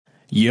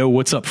Yo,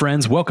 what's up,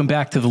 friends? Welcome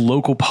back to the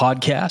local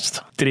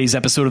podcast. Today's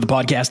episode of the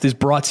podcast is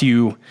brought to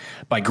you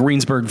by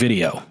Greensburg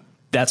Video.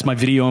 That's my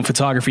video and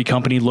photography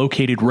company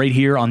located right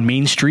here on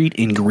Main Street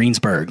in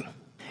Greensburg.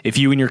 If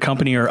you and your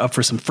company are up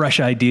for some fresh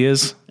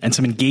ideas and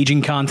some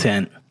engaging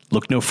content,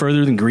 look no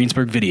further than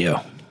Greensburg Video.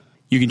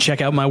 You can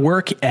check out my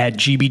work at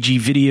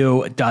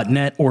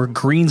gbgvideo.net or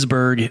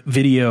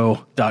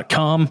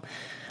greensburgvideo.com.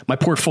 My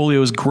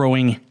portfolio is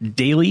growing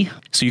daily,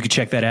 so you can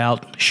check that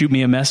out. Shoot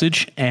me a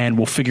message, and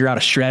we'll figure out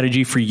a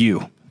strategy for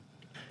you.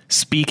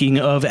 Speaking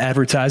of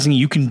advertising,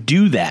 you can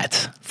do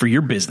that for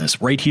your business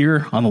right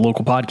here on the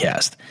local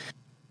podcast.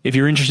 If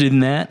you're interested in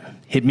that,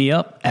 hit me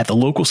up at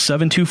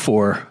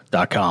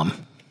thelocal724.com.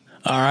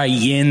 All right,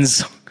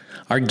 Yins.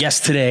 Our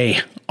guest today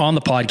on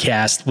the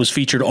podcast was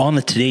featured on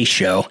the Today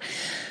Show.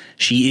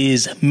 She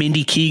is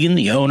Mindy Keegan,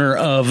 the owner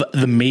of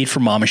the Made for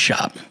Mama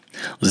shop.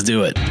 Let's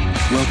do it.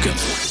 Welcome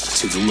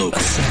to the Local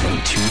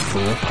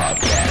 724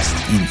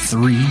 podcast in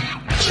 3,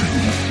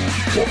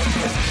 2,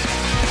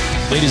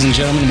 1. Ladies and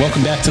gentlemen,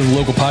 welcome back to the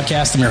Local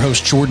podcast. I'm your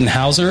host, Jordan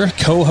Hauser,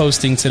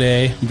 co-hosting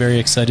today. I'm very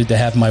excited to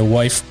have my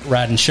wife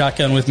riding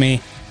shotgun with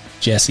me,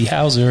 Jessi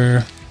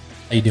Hauser.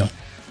 How you doing?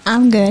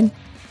 I'm good.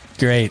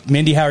 Great.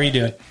 Mindy, how are you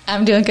doing?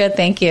 I'm doing good.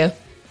 Thank you.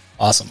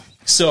 Awesome.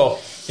 So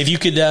if you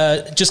could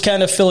just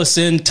kind of fill us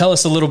in, tell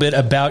us a little bit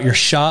about your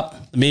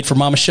shop, the Made for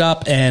Mama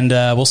shop, and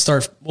we'll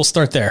start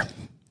there.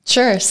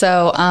 Sure.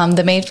 So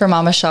the Made for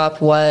Mama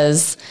shop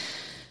was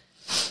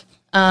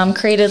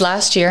created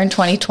last year in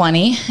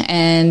 2020.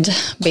 And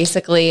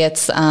basically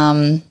it's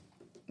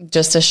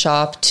just a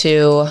shop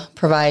to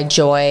provide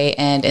joy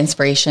and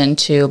inspiration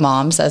to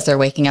moms as they're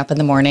waking up in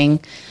the morning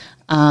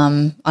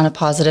on a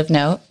positive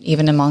note,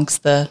 even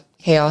amongst the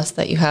chaos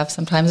that you have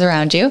sometimes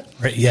around you.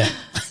 Right. Yeah.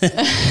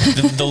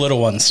 the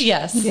little ones.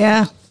 Yes.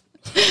 Yeah.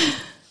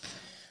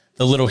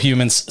 The little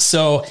humans.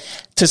 So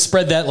to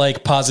spread that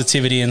like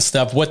positivity and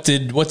stuff, what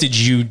did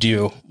you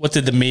do? What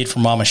did the Made for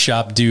Mama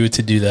shop do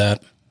to do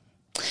that?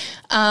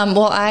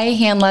 Well, I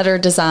hand letter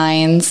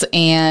designs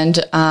and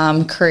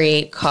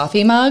create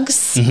coffee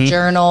mugs,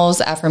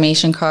 journals,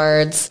 affirmation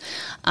cards,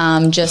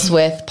 just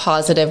with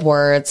positive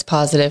words,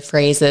 positive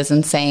phrases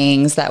and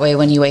sayings. That way,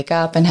 when you wake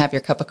up and have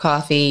your cup of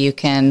coffee, you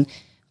can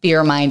be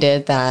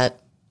reminded that,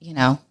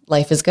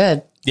 life is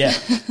good. Yeah,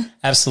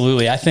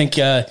 absolutely. I think,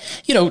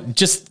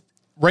 just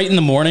right in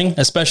the morning,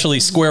 especially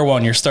square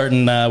one, you're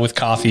starting with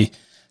coffee.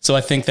 So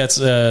I think that's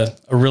a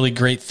really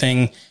great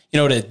thing,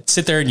 to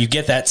sit there and you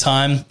get that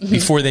time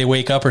before they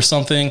wake up or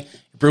something, you're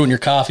brewing your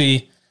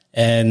coffee,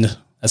 and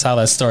that's how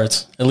that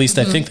starts. At least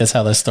I think that's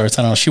how that starts.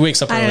 I don't know. She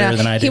wakes up earlier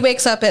than I do. He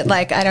wakes up at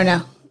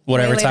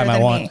whatever time I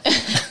want.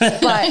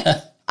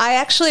 But I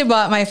actually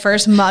bought my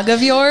first mug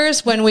of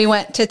yours when we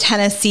went to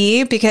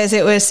Tennessee because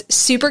it was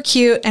super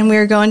cute and we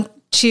were going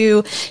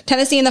to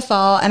Tennessee in the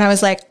fall, and I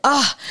was like,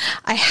 I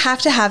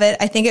have to have it.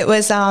 I think it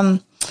was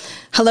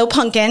Hello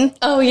Pumpkin.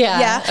 Oh yeah.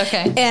 Yeah.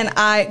 Okay. And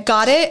I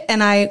got it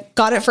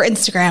for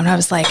Instagram, and I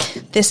was like,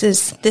 this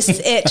is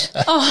it.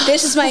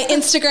 This is my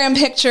Instagram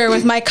picture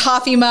with my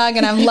coffee mug,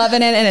 and I'm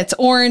loving it, and it's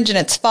orange and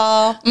it's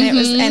fall. And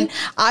and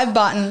I've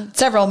bought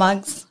several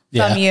mugs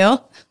from you.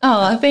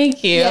 Oh,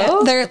 thank you.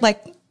 Yeah, they're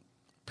like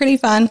pretty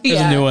fun.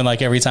 There's a new one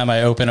like every time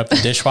I open up the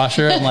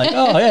dishwasher. I'm like,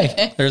 oh,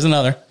 hey, there's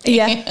another.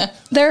 Yeah.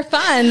 They're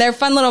fun. They're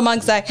fun little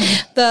mugs.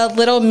 The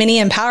little mini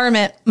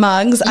empowerment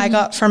mugs I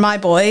got for my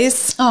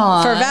boys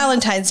for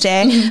Valentine's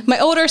Day. My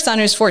older son,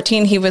 who's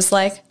 14, he was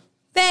like,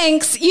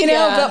 thanks,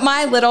 but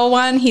my little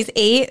one, he's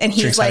 8, and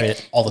he's Drinks like, out of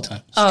it all the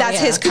time. that's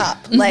his cup.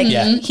 Like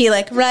he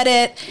read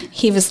it.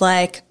 He was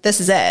like,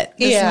 this is it.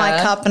 This is my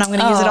cup, and I'm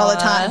going to use it all the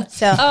time.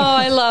 So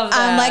I love that.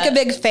 I'm like a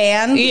big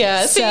fan.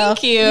 Yeah. So,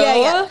 thank you.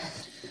 Yeah.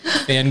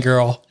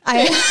 Fangirl.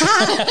 I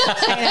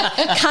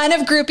know. Kind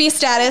of groupie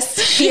status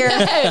here.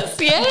 Yes.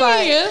 Yay.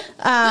 But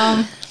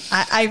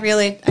I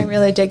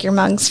really dig your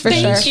mugs for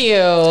sure. Thank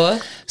you.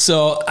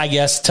 So I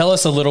guess tell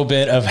us a little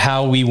bit of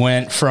how we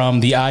went from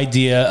the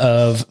idea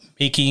of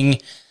making,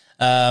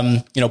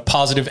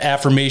 positive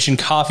affirmation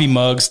coffee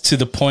mugs to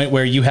the point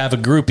where you have a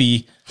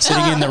groupie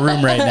sitting in the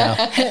room right now.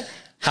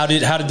 How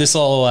did this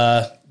all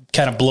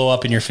kind of blow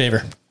up in your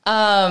favor?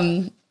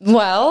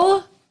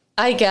 Well,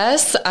 I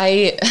guess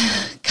I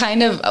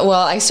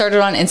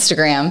started on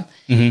Instagram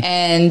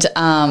and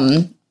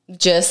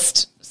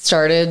just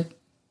started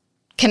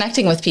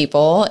connecting with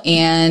people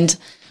and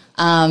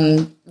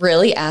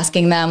really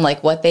asking them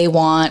like what they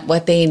want,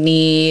 what they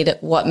need,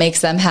 what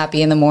makes them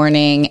happy in the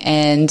morning.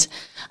 And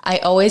I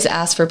always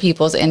ask for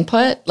people's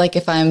input. Like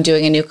if I'm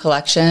doing a new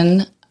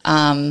collection,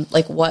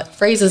 like what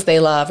phrases they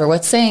love or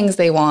what sayings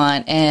they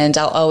want. And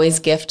I'll always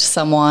gift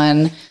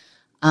someone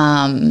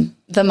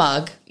the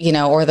mug,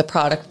 or the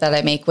product that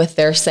I make with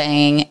their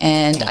saying.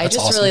 And I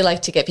just really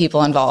like to get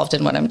people involved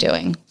in what I'm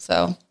doing.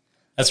 So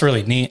that's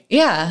really neat.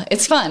 Yeah,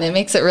 it's fun. It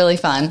makes it really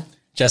fun.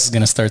 Jess is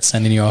going to start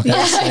sending you all kinds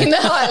of stuff. I know.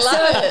 I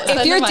love it.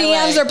 If your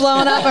DMs are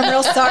blowing up, I'm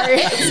real sorry.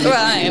 It's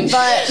fine.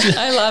 But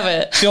I love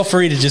it. Feel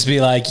free to just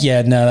be like,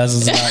 yeah, no,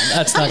 that's not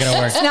going to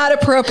work. It's not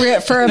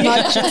appropriate for a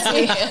mug,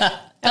 Jessi.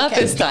 Not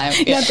this time.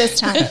 Not this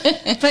time.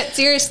 But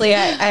seriously,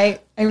 I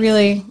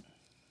really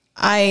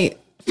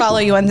follow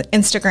you on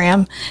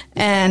Instagram,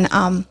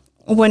 and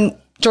when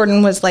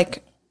Jordan was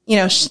like,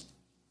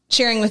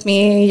 sharing with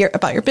me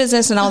about your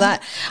business and all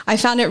that, I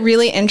found it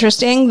really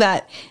interesting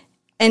that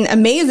and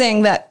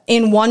amazing that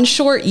in one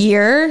short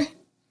year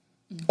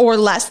or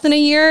less than a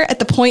year, at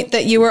the point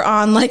that you were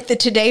on like the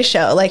Today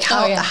Show, like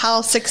how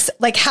does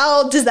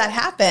that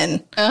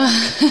happen?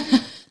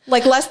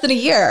 Like less than a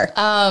year.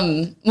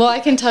 Well, I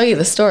can tell you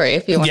the story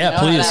if you want to know.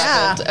 Please. How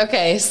that happened.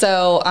 Okay.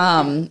 So,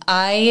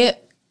 I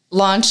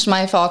launched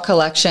my fall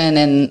collection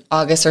in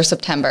August or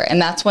September,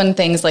 and that's when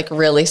things like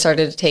really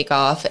started to take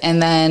off.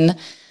 And then,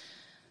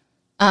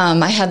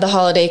 I had the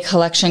holiday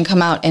collection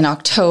come out in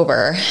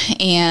October,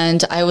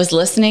 and I was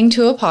listening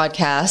to a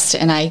podcast,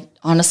 and I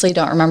honestly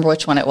don't remember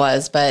which one it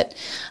was, but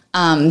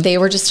they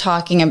were just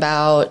talking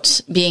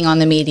about being on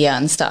the media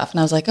and stuff.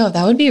 And I was like, oh,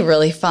 that would be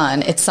really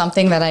fun. It's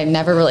something that I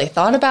never really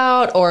thought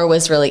about or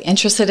was really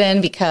interested in,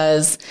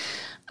 because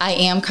I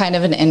am kind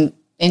of an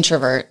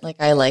introvert. Like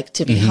I like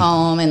to be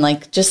home and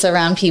like just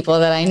around people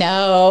that I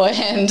know.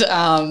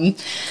 And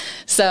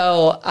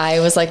so I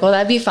was like, well,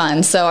 that'd be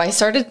fun. So I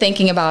started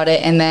thinking about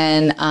it. And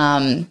then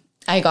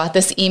I got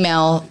this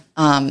email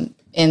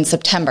in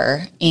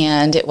September,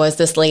 and it was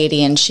this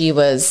lady, and she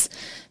was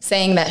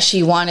saying that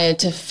she wanted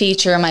to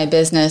feature my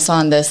business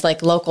on this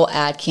like local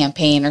ad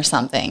campaign or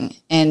something.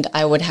 And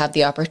I would have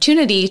the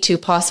opportunity to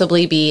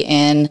possibly be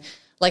in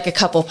like a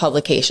couple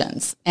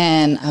publications.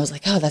 And I was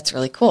like, oh, that's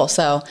really cool.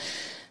 So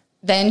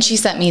then she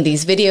sent me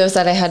these videos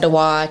that I had to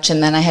watch,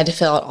 and then I had to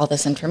fill out all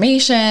this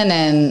information,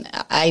 and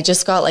I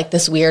just got like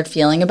this weird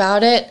feeling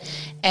about it.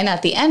 And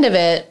at the end of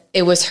it,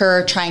 it was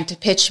her trying to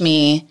pitch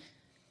me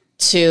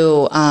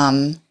to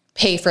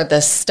pay for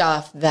this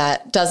stuff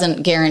that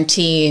doesn't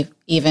guarantee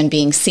even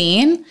being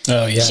seen.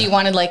 Oh, yeah. She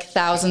wanted like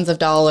thousands of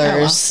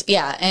dollars. Oh, wow.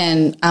 Yeah.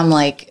 And I'm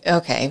like,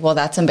 okay, well,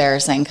 that's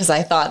embarrassing, because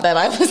I thought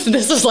that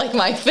this was like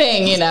my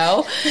thing,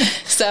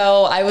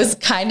 So I was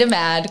kind of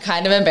mad,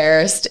 kind of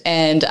embarrassed.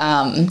 And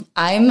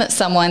I'm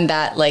someone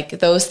that like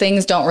those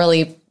things don't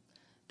really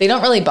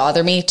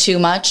bother me too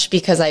much,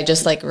 because I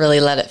just like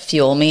really let it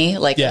fuel me.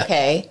 Like,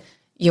 okay,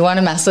 you want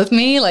to mess with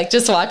me? Like,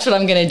 just watch what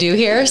I'm going to do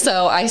here.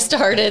 So I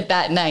started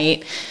that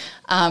night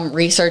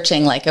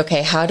researching like,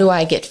 okay, how do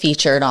I get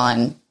featured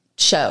on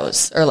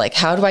shows, or like,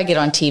 how do I get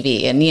on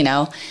TV? And,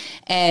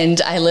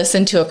 and I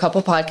listened to a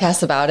couple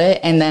podcasts about it.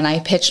 And then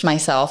I pitched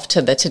myself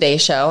to the Today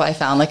Show. I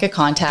found like a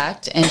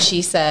contact, and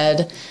she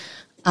said,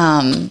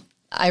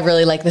 I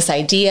really like this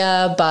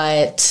idea,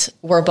 but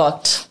we're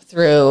booked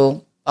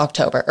through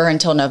October or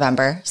until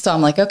November. So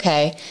I'm like,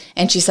 okay.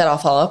 And she said, I'll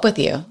follow up with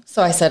you.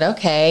 So I said,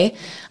 okay.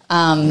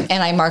 And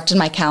I marked in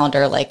my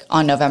calendar, like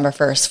on November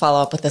 1st,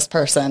 follow up with this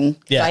person.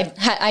 Yeah.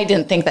 I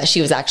didn't think that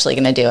she was actually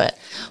going to do it.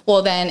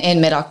 Well, then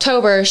in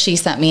mid-October, she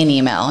sent me an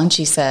email, and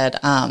she said,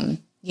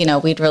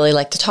 we'd really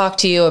like to talk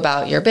to you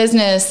about your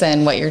business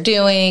and what you're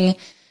doing.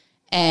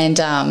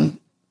 And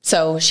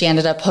so she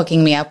ended up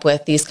hooking me up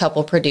with these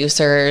couple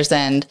producers,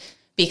 and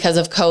because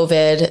of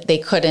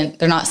COVID,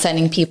 they're not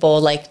sending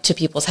people like to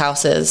people's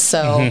houses.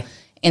 So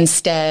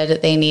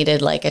instead they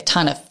needed like a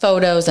ton of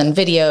photos and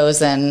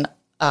videos and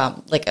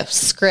like a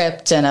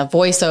script and a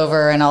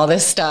voiceover and all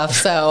this stuff.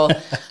 So,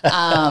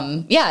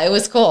 it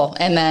was cool.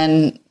 And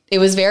then it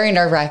was very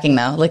nerve wracking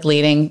though, like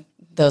leading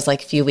those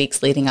like few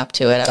weeks leading up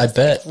to it. I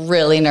bet. Like,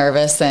 really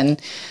nervous.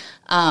 And,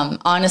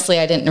 honestly,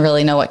 I didn't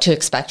really know what to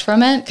expect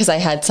from it, because I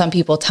had some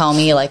people tell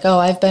me like, oh,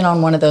 I've been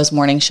on one of those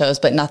morning shows,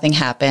 but nothing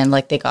happened.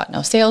 Like they got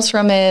no sales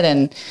from it.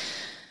 And,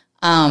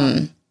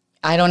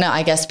 I don't know.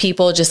 I guess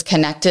people just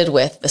connected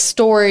with the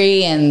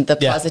story and the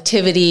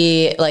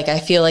positivity. Like, I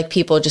feel like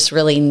people just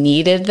really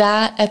needed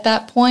that at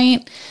that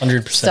point.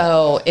 100%.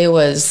 So it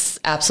was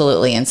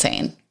absolutely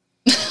insane.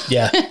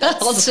 Yeah.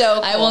 So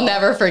cool. I will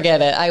never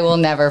forget it. I will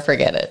never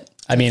forget it.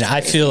 I mean,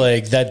 I feel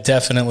like that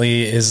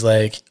definitely is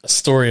like a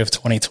story of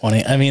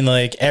 2020. I mean,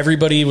 like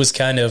everybody was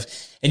kind of,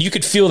 and you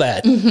could feel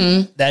that,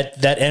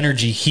 that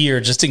energy here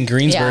just in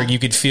Greensburg. You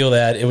could feel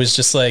that. It was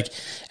just like,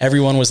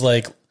 everyone was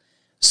like,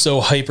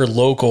 so hyper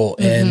local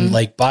and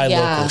like buy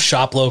local,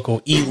 shop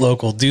local, eat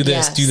local, do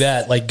this, do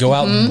that, like go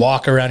out and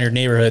walk around your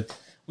neighborhood.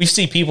 We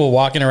see people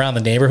walking around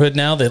the neighborhood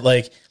now that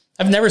like,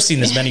 I've never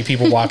seen this many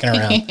people walking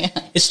around.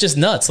 It's just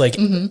nuts. Like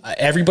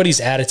everybody's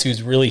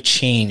attitudes really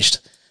changed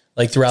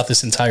like throughout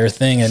this entire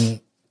thing. And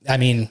I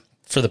mean,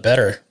 for the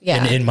better,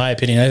 in my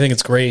opinion. I think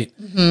it's great.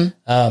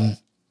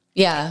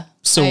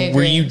 So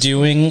were you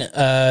doing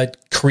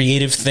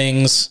creative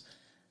things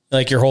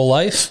like your whole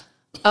life?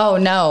 Oh,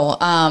 no.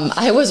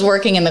 I was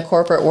working in the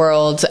corporate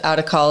world out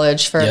of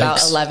college for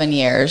about 11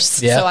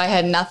 years. Yeah. So I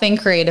had nothing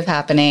creative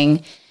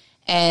happening.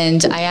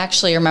 And I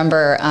actually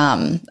remember,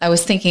 I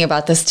was thinking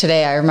about this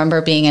today. I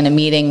remember being in a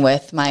meeting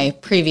with my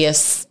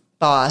previous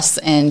boss,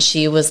 and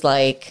she was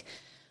like,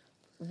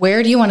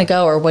 where do you want to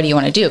go, or what do you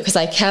want to do? Because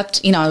I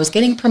kept, I was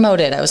getting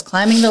promoted. I was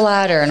climbing the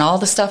ladder and all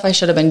the stuff I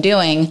should have been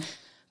doing,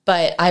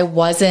 but I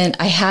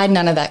had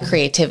none of that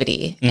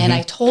creativity. And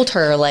I told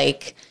her,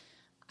 like,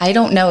 I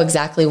don't know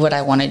exactly what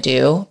I want to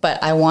do,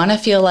 but I want to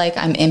feel like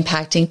I'm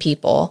impacting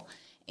people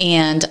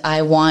and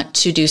I want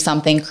to do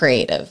something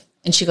creative.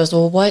 And she goes,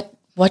 well,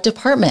 what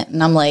department?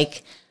 And I'm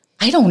like,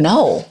 I don't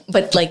know,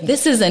 but like,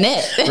 this isn't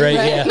it. Right.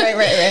 Yeah.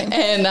 Right.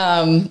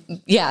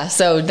 And,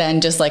 so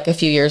then just like a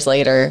few years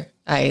later,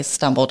 I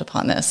stumbled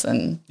upon this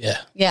and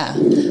yeah.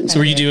 So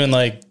were you doing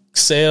like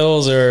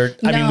sales or,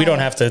 I mean, we don't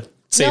have to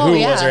say who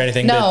it was or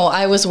anything. No,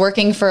 I was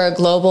working for a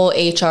global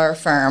HR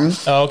firm.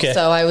 Oh, okay.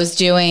 So I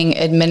was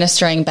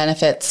administering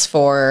benefits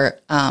for,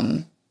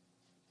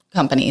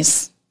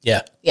 companies.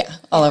 Yeah. Yeah.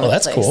 All over the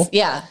place. That's cool.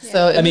 Yeah.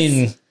 So I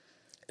mean,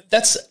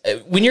 that's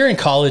when you're in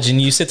college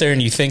and you sit there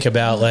and you think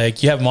about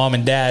like, you have mom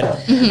and dad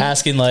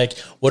asking like,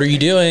 what are you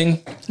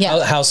doing?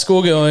 Yeah. How's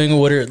school going?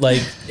 What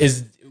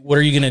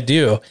are you going to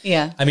do?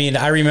 Yeah. I mean,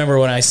 I remember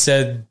when I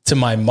said to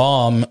my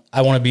mom,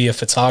 I want to be a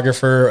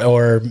photographer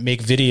or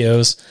make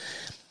videos.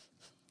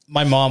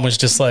 My mom was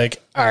just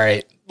like, all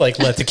right, like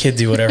let the kid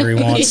do whatever he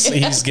wants.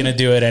 He's going to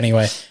do it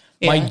anyway.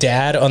 Yeah. My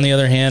dad, on the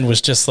other hand,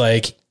 was just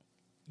like,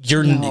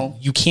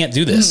 you can't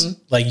do this.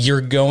 Like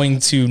you're going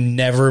to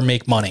never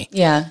make money.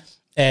 Yeah.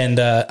 And,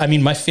 I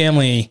mean, my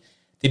family,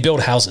 they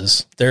build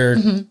houses. They're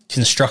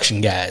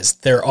construction guys.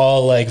 They're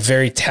all like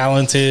very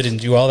talented and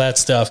do all that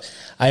stuff.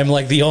 I am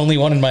like the only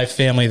one in my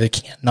family that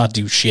can't not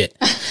do shit.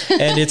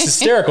 And it's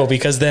hysterical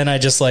because then I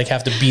just like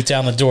have to beat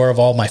down the door of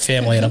all my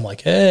family and I'm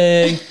like,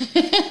 hey,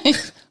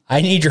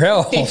 I need your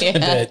help.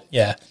 But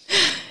yeah.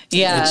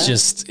 It's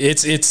just,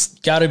 it's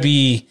gotta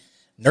be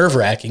nerve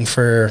wracking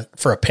for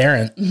a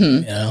parent,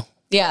 you know?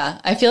 Yeah.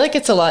 I feel like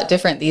it's a lot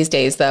different these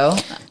days though.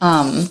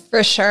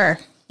 For sure.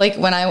 Like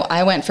when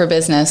I went for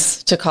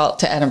business to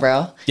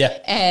Edinburgh. Yeah.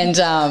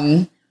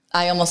 And,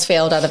 I almost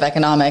failed out of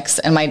economics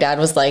and my dad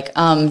was like,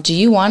 do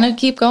you want to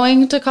keep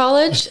going to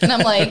college? And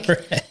I'm like,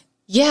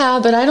 yeah,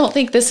 but I don't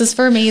think this is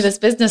for me, this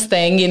business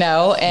thing, you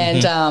know?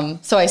 And,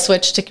 so I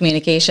switched to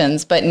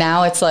communications, but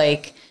now it's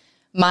like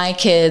my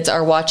kids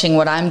are watching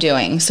what I'm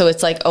doing. So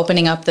it's like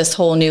opening up this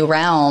whole new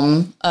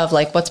realm of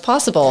like what's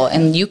possible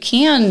and you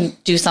can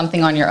do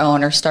something on your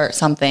own or start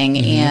something.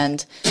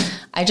 And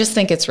I just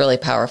think it's really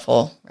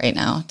powerful right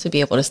now to be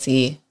able to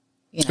see.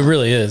 You know. It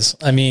really is.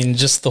 I mean,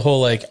 just the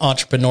whole like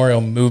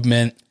entrepreneurial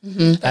movement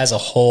as a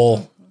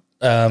whole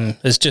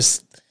has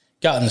just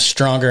gotten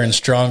stronger and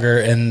stronger.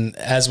 And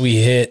as we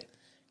hit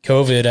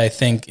COVID, I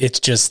think it's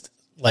just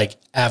like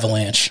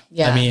avalanche.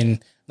 Yeah. I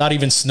mean, not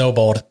even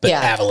snowballed, but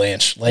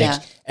avalanche.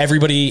 Like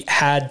everybody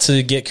had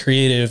to get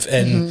creative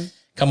and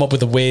come up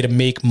with a way to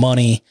make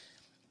money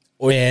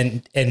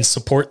and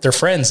support their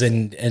friends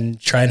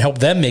and try and help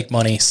them make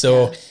money.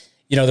 So,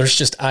 you know, there's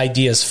just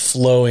ideas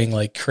flowing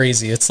like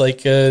crazy. It's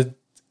like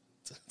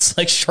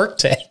Shark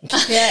Tank.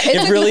 Yeah,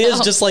 it really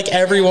is just like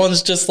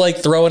everyone's just like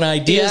throwing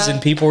ideas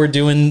and people are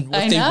doing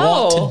what they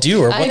want to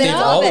do or what they've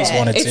always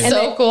wanted to. It's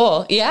so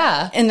cool.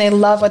 Yeah. And they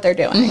love what they're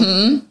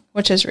doing,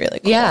 which is really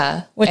cool.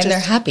 Yeah. They're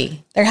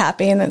happy. They're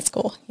happy and that's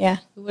cool. Yeah.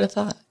 Who would have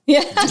thought?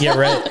 Yeah. Yeah,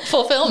 right.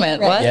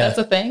 Fulfillment. Right. What? Yeah. That's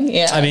a thing?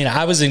 Yeah. I mean,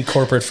 I was in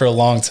corporate for a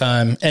long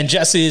time and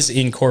Jessi is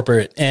in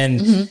corporate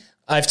and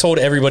I've told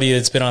everybody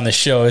that's been on the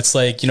show, it's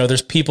like, you know,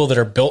 there's people that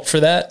are built for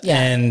that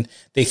and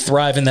they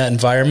thrive in that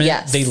environment.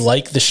 Yes. They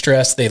like the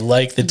stress. They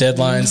like the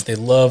deadlines. They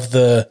love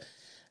the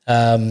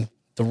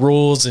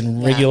rules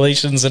and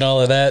regulations and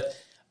all of that.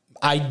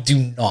 I do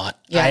not.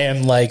 I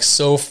am like,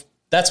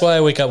 that's why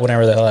I wake up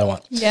whenever the hell I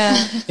want.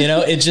 Yeah. You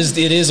know, it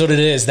is what it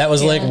is. That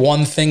was like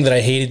one thing that I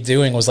hated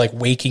doing was like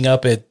waking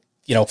up at,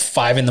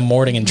 5 a.m.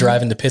 and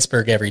driving to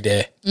Pittsburgh every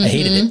day. I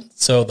hated it.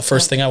 So the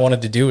first thing I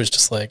wanted to do was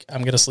just like,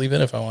 I'm going to sleep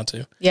in if I want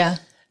to. Yeah.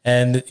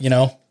 And,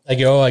 I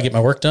get my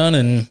work done.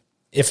 And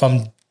if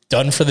I'm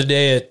done for the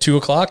day at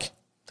 2:00,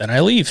 then I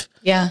leave.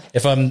 Yeah.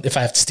 If I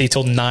have to stay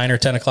till 9 or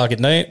 10 o'clock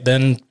at night,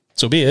 then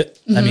so be it.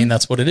 I mean,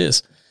 that's what it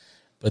is.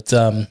 But,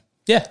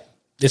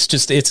 it's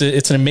just, it's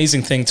an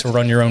amazing thing to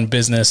run your own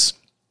business.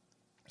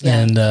 Yeah.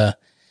 And,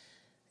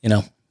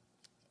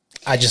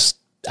 I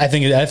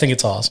think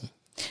it's awesome.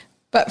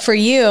 But for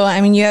you, I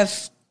mean, you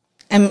have,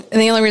 and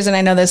the only reason I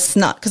know this is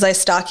not because I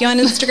stalk you on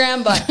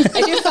Instagram, but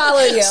I do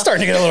follow you.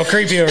 Starting to get a little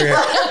creepy over here.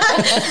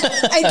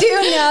 I do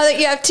know that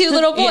you have 2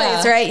 little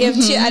boys, right? You have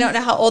 2, I don't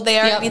know how old they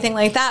are or anything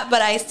like that,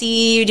 but I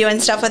see you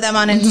doing stuff with them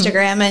on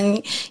Instagram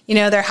and,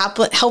 they're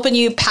helping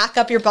you pack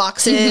up your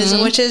boxes,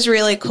 which is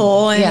really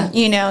cool. And,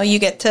 you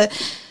get to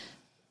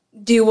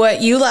do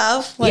what you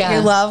love, what you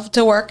love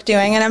to work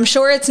doing. And I'm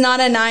sure it's not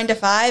a 9 to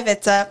 5.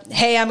 It's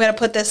hey, I'm going to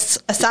put this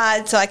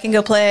aside so I can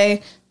go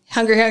play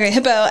Hungry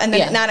Hippo. And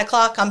then at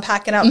 9:00, I'm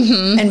packing up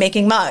and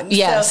making mugs.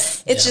 Yes.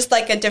 So it's just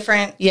like a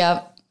different.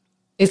 Yep.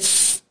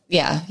 It's,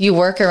 you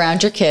work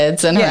around your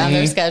kids and around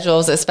their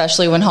schedules,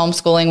 especially when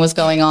homeschooling was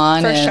going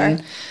on. For sure.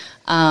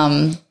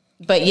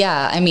 But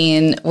I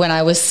mean, when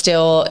I was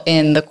still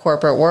in the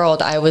corporate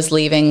world, I was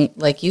leaving,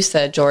 like you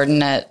said,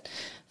 Jordan, at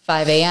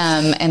 5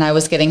 a.m. and I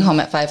was getting home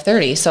at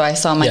 5:30. So I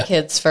saw my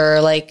kids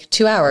for like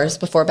 2 hours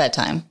before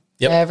bedtime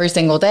every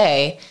single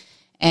day.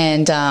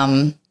 And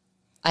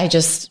I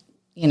just,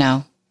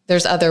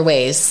 there's other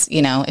ways,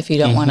 if you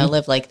don't want to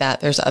live like that,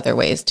 there's other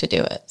ways to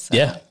do it. So.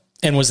 Yeah.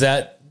 And was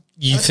that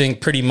you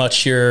think pretty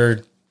much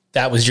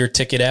that was your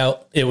ticket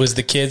out? It was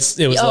the kids.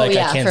 It was I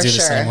can't do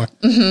this anymore.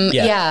 Mm-hmm.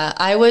 Yeah.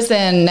 I was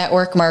in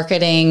network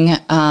marketing.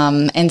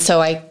 And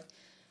so I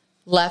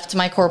left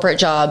my corporate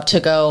job to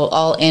go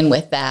all in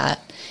with that.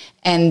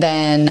 And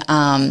then,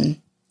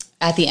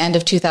 at the end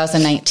of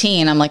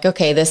 2019, I'm like,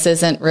 okay, this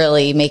isn't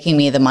really making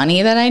me the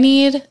money that I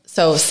need.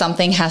 So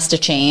something has to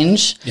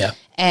change. Yeah.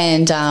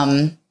 And,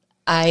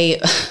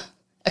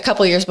 a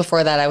couple years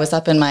before that, I was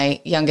up in my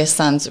youngest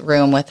son's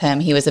room with him.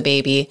 He was a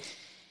baby.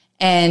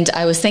 And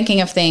I was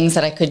thinking of things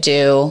that I could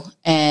do.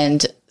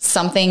 And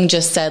something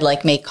just said,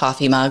 like, make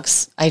coffee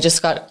mugs. I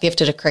just got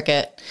gifted a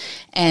Cricut.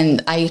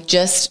 And I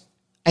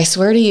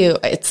swear to you,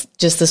 it's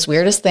just this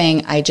weirdest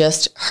thing. I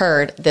just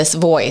heard this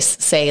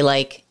voice say,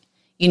 like,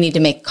 you need to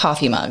make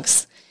coffee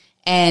mugs.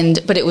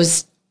 But it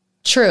was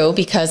true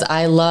because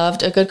I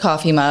loved a good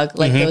coffee mug,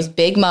 like those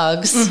big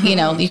mugs, you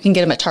know, you can get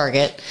them at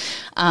Target.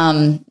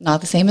 Not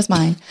the same as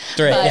mine.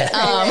 Right.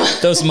 But,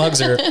 those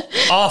mugs are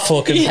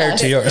awful compared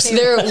to yours.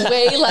 They're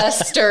way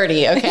less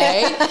sturdy.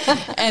 Okay.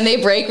 And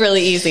they break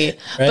really easy.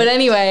 Right. But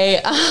anyway,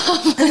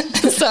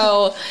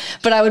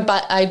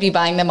 but I'd be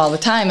buying them all the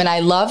time. And I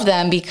loved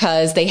them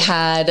because they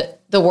had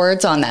the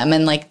words on them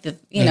and like the,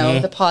 you know,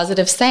 the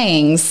positive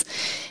sayings.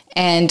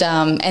 And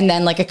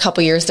then like a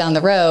couple years down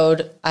the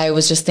road, I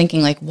was just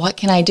thinking like, what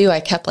can I do? I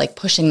kept like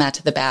pushing that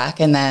to the back.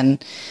 And then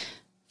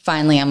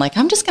finally I'm like,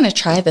 I'm just going to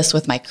try this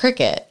with my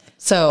Cricut.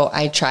 So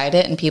I tried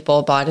it and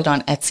people bought it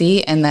on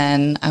Etsy. And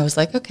then I was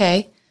like,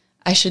 okay,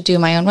 I should do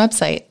my own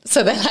website.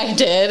 So then I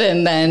did.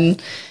 And then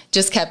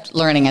just kept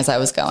learning as I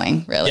was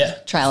going, really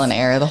trial and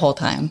error the whole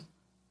time.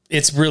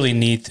 It's really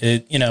neat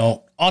that, you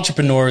know,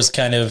 entrepreneurs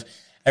kind of,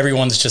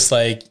 everyone's just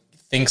like,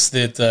 thinks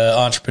that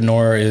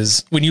entrepreneur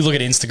is, when you look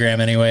at Instagram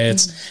anyway,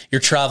 it's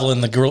you're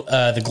traveling the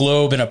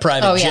globe in a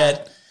private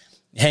jet,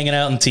 hanging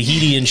out in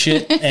Tahiti and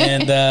shit.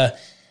 And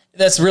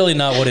that's really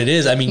not what it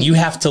is. I mean, you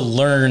have to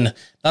learn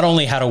not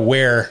only how to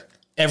wear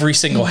every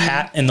single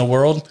hat in the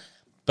world,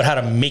 but how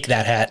to make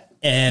that hat.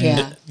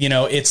 And, you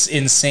know, it's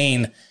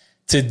insane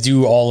to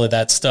do all of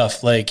that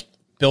stuff, like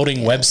building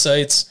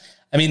websites.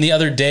 I mean, the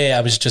other day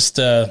I was just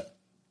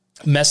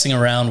messing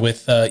around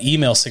with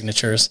email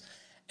signatures,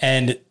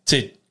 and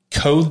to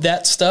code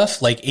that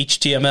stuff like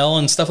HTML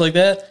and stuff like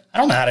that, I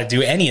don't know how to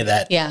do any of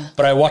that. Yeah.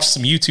 But I watched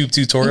some YouTube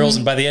tutorials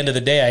and by the end of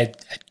the day, I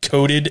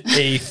coded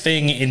a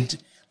thing in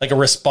like a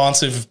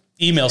responsive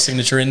email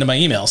signature into my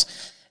emails.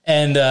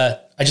 And I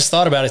just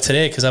thought about it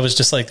today because I was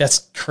just like,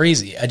 that's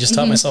crazy. I just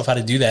taught myself how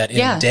to do that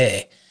in a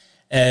day.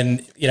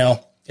 And, you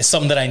know, it's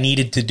something that I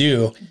needed to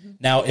do.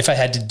 Now, if I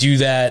had to do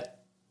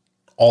that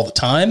all the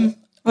time,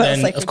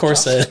 then like of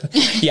course,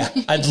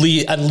 I'd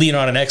lean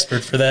on an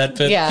expert for that.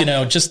 But, you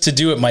know, just to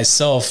do it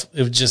myself,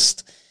 it would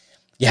just,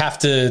 you have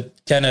to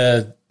kind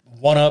of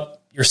one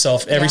up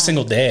yourself every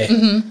single day.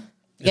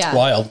 It's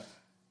wild.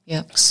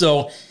 Yeah.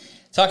 So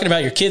talking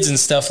about your kids and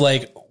stuff,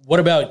 like, what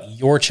about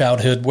your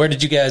childhood? Where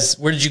did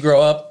you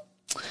grow up?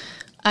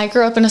 I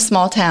grew up in a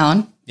small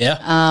town.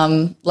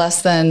 Yeah.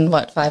 Less than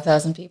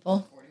 5,000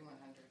 people?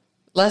 4,100.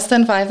 Less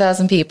than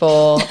 5,000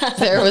 people.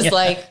 There was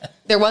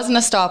there wasn't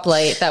a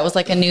stoplight. That was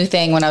like a new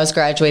thing when I was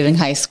graduating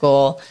high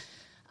school.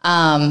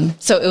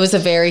 So it was a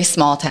very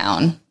small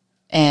town,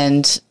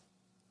 and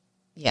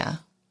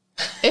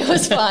it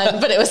was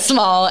fun, but it was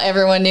small.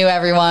 Everyone knew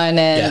everyone.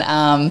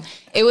 And,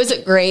 it was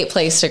a great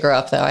place to grow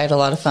up though. I had a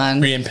lot of fun.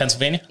 Were you in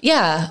Pennsylvania?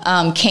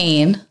 Yeah.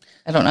 Kane.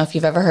 I don't know if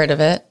you've ever heard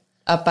of it.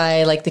 Up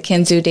by like the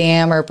Kinzu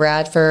Dam or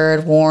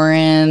Bradford,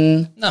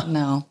 Warren.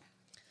 No.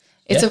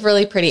 It's a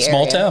really pretty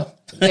small area. Town.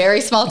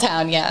 Very small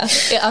town. Yeah.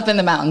 Up in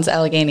the mountains,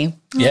 Allegheny.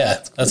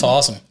 Yeah. That's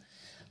awesome.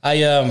 I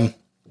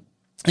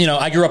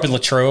grew up in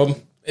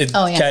Latrobe. It's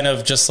kind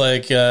of just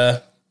like,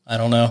 I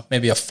don't know,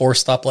 maybe a 4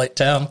 stoplight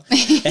town.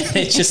 And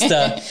it just,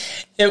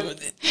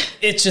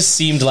 it just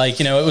seemed like,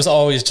 you know, it was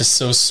always just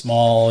so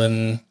small.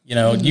 And, you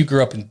know, you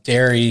grew up in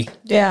Derry.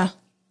 Yeah.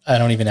 I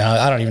don't even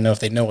know if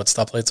they know what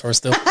stoplights are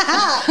still.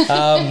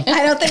 I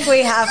don't think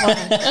we have one.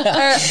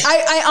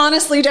 I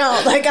honestly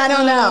don't. Like, I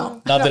don't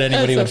know. Not that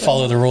anybody would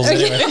follow the rules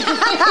anyway.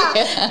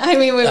 I mean,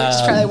 we would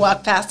just probably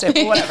walk past it,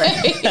 but whatever.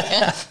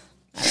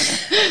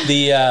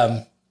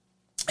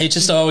 It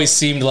just always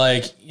seemed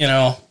like, you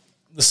know,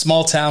 the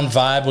small town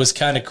vibe was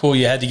kind of cool.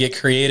 You had to get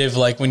creative,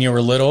 like when you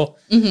were little,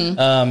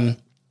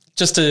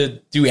 just to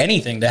do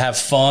anything, to have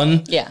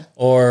fun,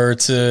 or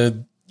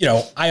to, you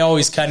know, I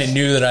always kind of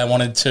knew that I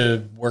wanted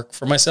to work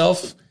for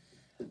myself.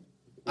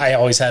 I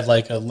always had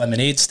like a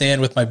lemonade stand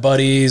with my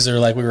buddies, or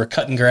like we were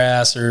cutting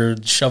grass or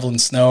shoveling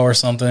snow or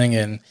something.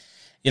 And,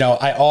 you know,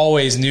 I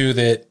always knew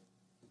that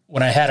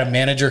when I had a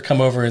manager come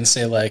over and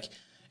say like,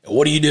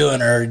 what are you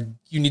doing? Or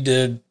you need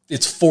to,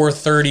 it's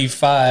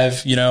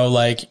 4:35, you know,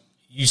 like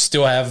you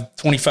still have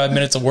 25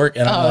 minutes of work.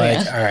 And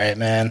I'm all right,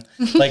 man,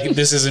 like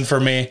this isn't for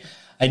me.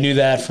 I knew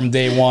that from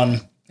day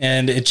one.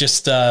 And it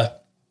just, you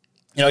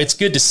know, it's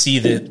good to see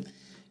that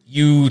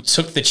you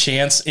took the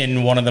chance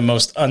in one of the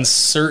most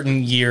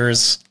uncertain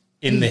years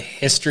in the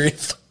history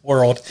of the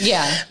world.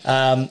 Yeah.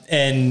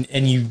 And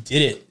you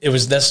did it.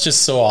 That's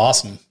just so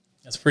awesome.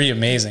 That's pretty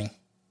amazing.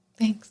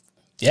 Thanks.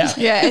 Yeah.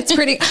 Yeah, it's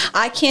pretty.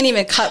 I can't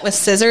even cut with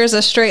scissors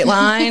a straight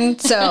line.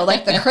 So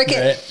like the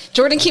Cricut, Right.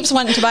 Jordan keeps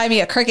wanting to buy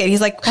me a Cricut.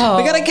 He's like, we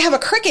got to have a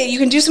Cricut. You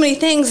can do so many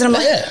things. And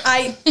I'm like,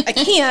 I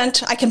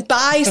can't. I can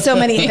buy so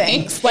many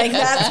things. Like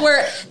that's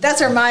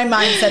where my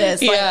mindset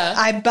is. Like,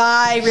 I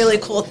buy really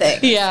cool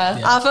things.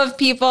 Yeah. Off of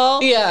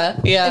people. Yeah.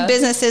 And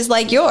businesses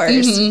like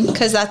yours.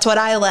 Because that's what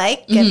I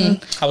like.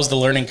 And How was the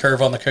learning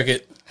curve on the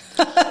Cricut?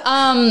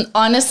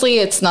 Honestly,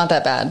 it's not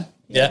that bad.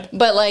 Yeah.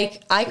 But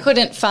like I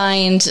couldn't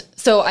find,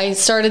 so I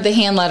started the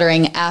hand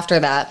lettering after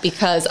that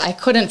because I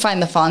couldn't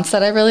find the fonts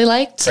that I really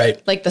liked. Right.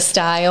 Like the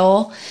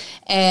style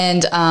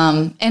and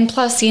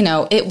plus,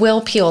 it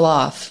will peel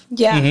off.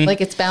 yeah. Like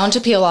it's bound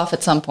to peel off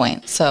at some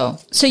point. So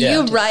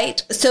You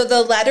write. So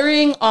the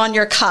lettering on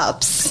your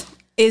cups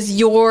is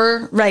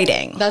your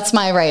writing. that's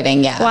my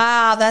writing. Yeah.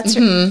 Wow. That's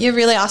you're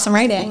really awesome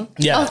writing.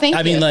 Yeah. Oh, thank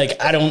I mean, you.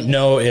 like, I don't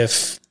know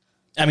if,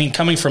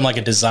 coming from like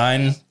a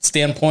design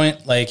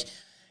standpoint, like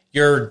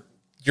you're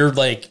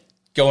like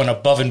going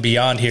above and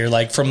beyond here,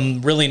 like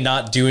from really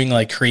not doing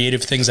like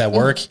creative things at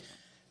work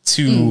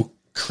to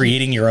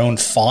creating your own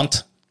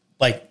font,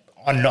 like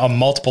on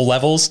multiple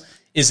levels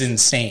is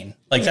insane.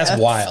 Like that's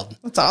wild.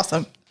 That's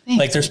awesome.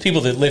 Like there's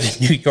people that live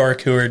in New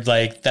York who are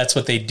like, that's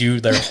what they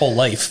do their whole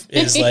life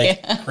is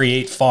like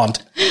create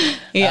font.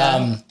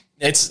 Yeah.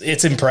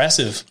 It's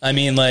impressive. I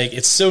mean, like,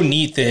 it's so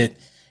neat that,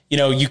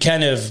 you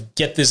kind of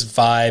get this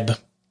vibe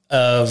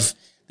of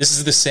this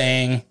is the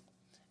saying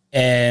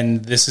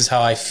and this is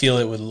how I feel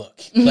it would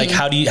look. Like,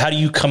 how do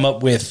you come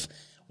up with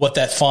what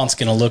that font's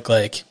going to look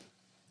like?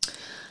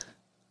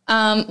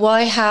 Well,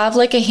 I have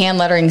like a hand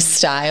lettering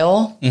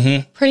style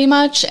pretty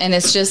much. And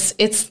it's just,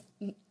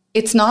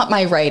 it's not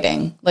my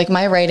writing. Like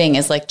my writing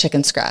is like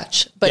chicken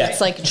scratch, but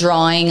it's like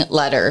drawing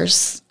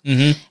letters.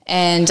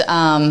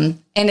 And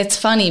it's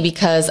funny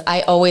because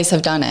I always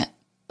have done it.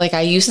 Like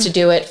I used to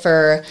do it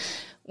for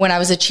when I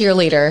was a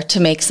cheerleader to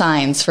make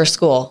signs for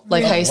school,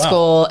 like high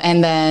school.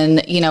 And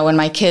then, when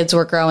my kids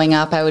were growing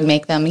up, I would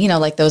make them,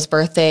 like those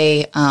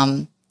birthday,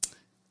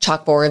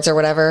 chalkboards or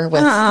whatever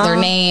with their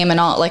name and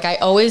all. Like I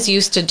always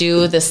used to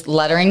do this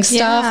lettering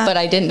stuff, but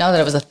I didn't know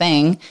that it was a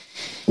thing.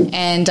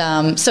 And,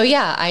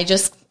 I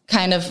just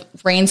kind of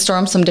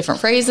brainstorm some different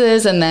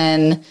phrases and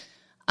then,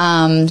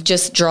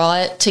 just draw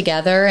it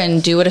together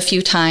and do it a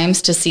few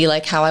times to see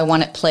like how I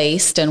want it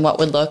placed and what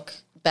would look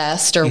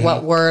best or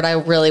what word I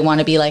really want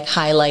to be like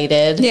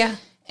highlighted. Yeah.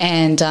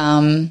 And,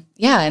 and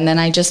then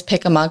I just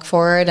pick a mug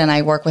for it and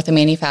I work with a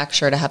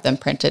manufacturer to have them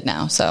printed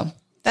now. So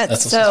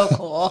that's so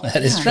cool.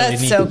 That is really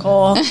neat. So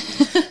cool.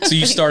 So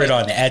you started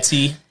on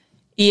Etsy?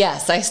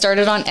 Yes, I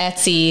started on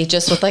Etsy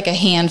just with like a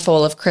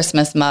handful of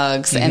Christmas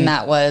mugs and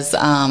that was,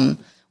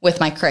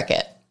 with my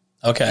Cricut.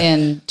 Okay.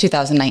 In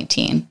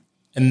 2019.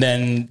 And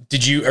then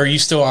are you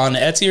still on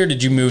Etsy or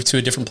did you move to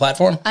a different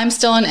platform? I'm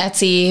still on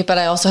Etsy, but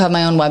I also have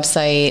my own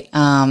website,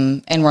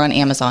 and we're on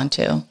Amazon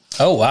too.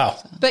 Oh, wow.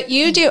 But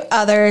you do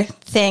other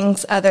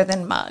things other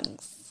than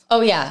mugs.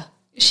 Oh yeah.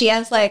 She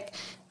has like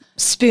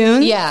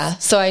spoons. Yeah.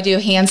 So I do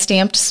hand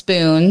stamped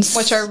spoons,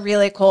 which are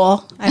really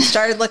cool. I've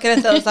started looking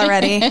at those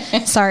already.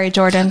 Sorry,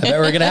 Jordan. I bet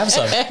we're going to have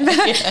some. I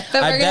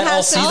bet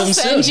I'll see them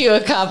soon. I'll send you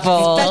a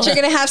couple. Bet you're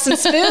going to have some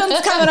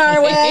spoons coming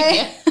our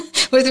way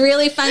with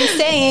really fun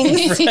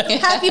sayings.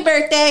 Happy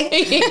birthday.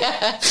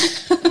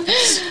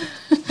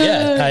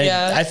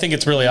 I think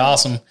it's really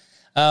awesome.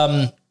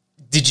 So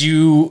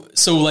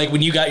like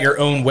when you got your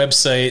own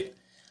website,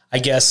 I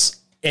guess,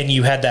 and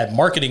you had that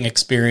marketing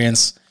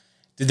experience,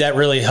 did that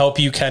really help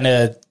you kind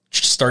of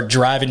start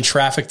driving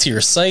traffic to your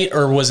site,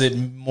 or was it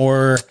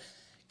more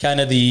kind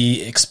of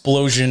the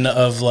explosion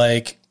of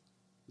like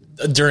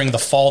during the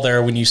fall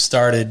there when you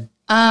started?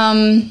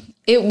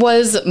 It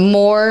was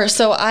more,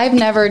 so I've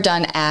never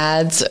done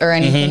ads or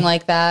anything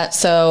like that.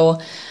 So,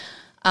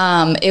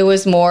 it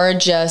was more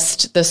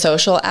just the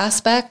social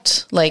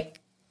aspect, like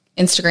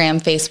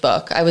Instagram,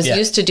 Facebook. I was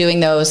used to doing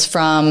those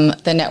from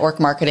the network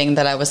marketing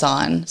that I was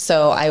on.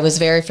 So I was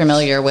very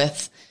familiar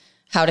with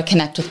how to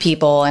connect with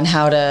people and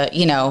how to,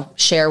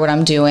 share what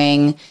I'm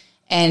doing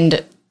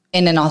and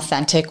in an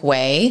authentic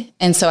way.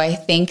 And so I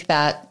think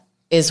that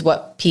is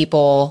what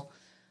people,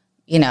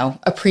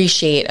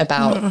 appreciate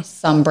about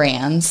some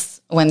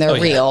brands when they're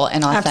real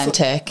and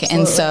authentic. Absolutely.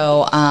 And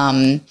so,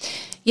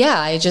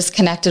 I just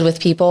connected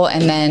with people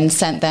and then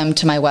sent them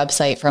to my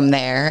website from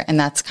there. And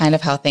that's kind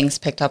of how things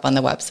picked up on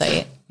the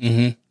website.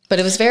 But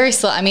it was very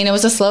slow. I mean, it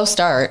was a slow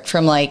start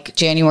from like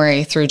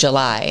January through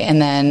July.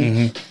 And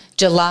then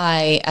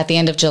at the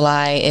end of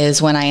July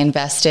is when I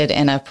invested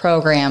in a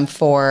program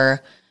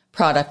for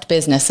product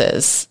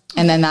businesses.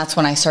 And then that's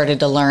when I started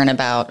to learn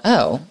about,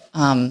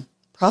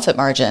 profit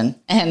margin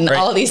and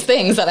all these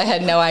things that I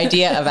had no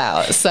idea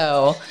about.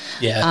 So,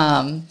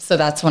 so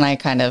that's when I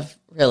kind of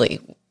really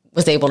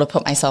was able to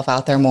put myself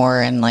out there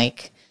more and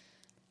like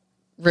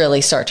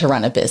really start to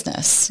run a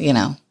business,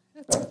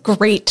 That's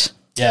great.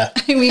 Yeah.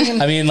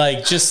 I mean,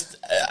 like just,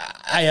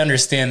 I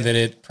understand that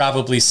it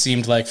probably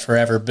seemed like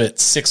forever, but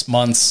 6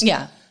 months.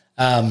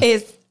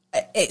 Is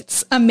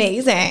It's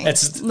amazing.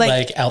 It's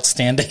like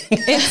outstanding.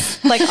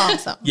 It's like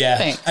awesome. Yeah.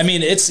 Thanks. I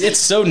mean, it's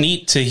so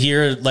neat to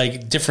hear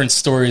like different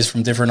stories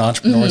from different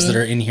entrepreneurs that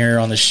are in here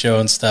on the show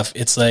and stuff.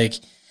 It's like,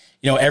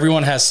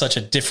 everyone has such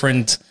a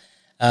different,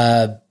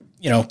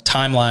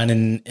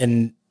 timeline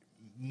and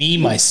me,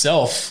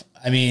 myself.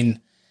 I mean,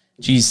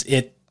 geez,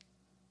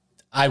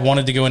 I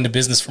wanted to go into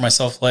business for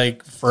myself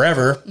like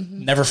forever.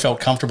 Never felt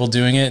comfortable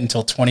doing it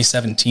until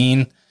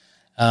 2017.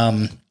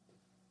 And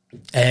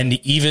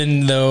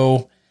even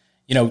though,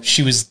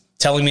 she was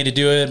telling me to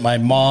do it, my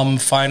mom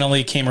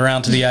finally came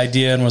around to the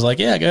idea and was like,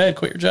 yeah, go ahead,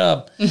 quit your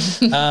job.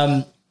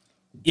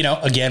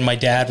 Again, my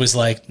dad was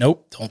like,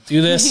 nope, don't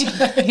do this.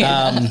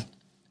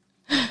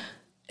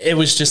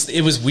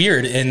 It was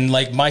weird. And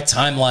like my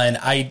timeline,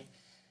 I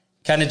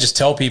kind of just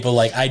tell people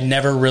like, I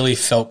never really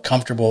felt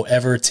comfortable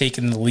ever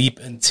taking the leap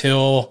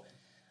until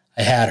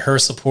I had her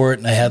support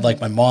and I had like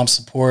my mom's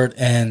support,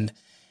 and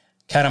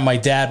kind of my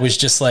dad was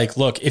just like,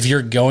 look, if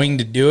you're going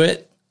to do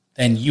it,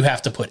 then you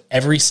have to put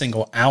every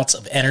single ounce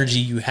of energy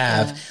you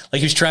have. Yeah. Like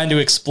he was trying to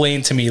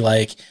explain to me,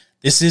 like,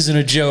 this isn't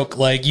a joke.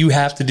 Like you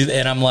have to do that.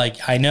 And I'm like,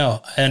 I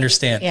know, I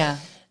understand. Yeah.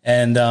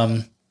 And,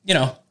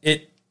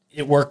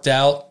 it worked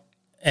out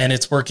and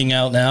it's working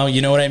out now.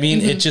 You know what I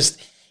mean?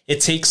 It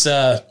takes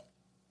a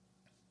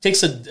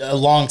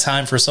long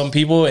time for some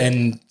people,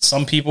 and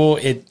some people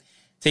it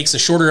takes a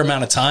shorter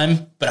amount of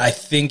time. But I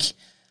think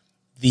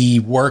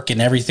the work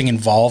and everything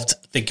involved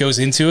that goes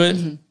into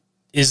it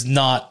is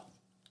not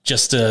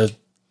just a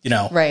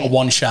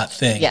one-shot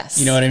thing. Yes.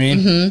 You know what I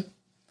mean?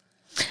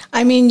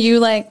 I mean, you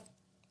like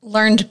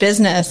learned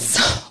business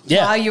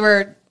while you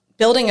were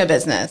building a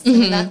business. I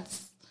mean,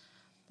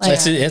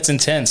 It's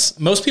intense.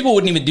 Most people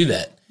wouldn't even do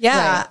that.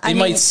 Yeah. They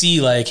might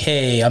see like,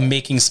 hey, I'm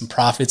making some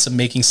profits. I'm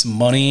making some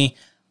money.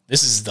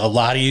 This is a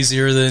lot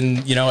easier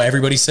than,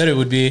 everybody said it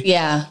would be.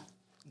 Yeah.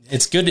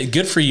 It's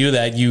good for you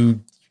that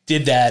you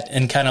did that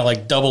and kind of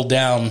like doubled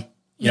down,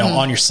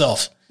 on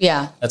yourself.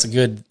 Yeah. That's a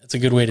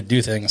good way to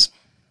do things.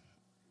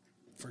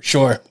 For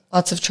sure.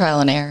 Lots of trial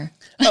and error.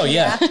 Oh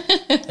yeah.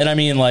 And I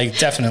mean, like,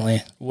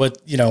 definitely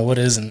what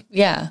isn't.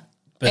 Yeah.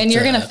 But, and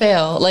you're going to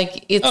fail.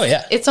 Like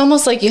it's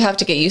almost like you have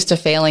to get used to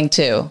failing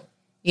too,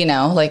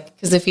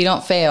 cause if you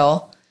don't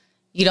fail,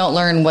 you don't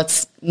learn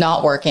what's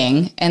not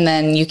working, and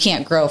then you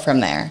can't grow from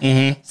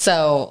there.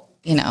 So,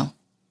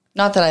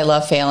 not that I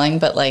love failing,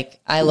 but like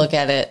I look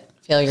at it,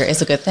 failure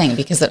is a good thing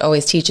because it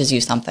always teaches you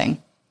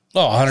something.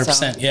 Oh,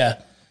 100%. So.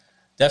 Yeah,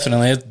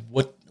 definitely.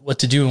 What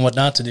to do and what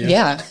not to do.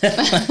 Yeah.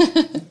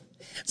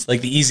 It's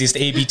like the easiest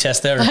A/B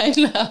test ever. I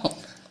know.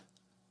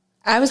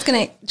 I was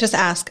going to just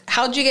ask,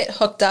 how did you get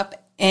hooked up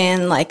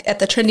in like at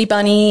the Trendy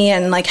Bunny,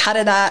 and like how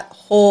did that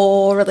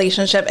whole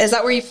relationship, is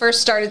that where you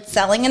first started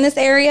selling in this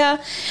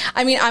area?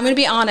 I mean, I'm going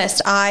to be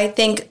honest. I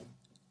think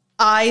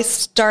I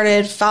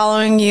started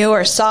following you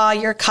or saw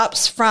your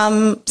cups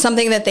from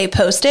something that they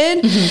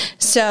posted.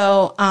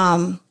 So,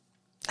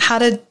 how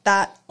did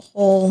that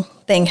whole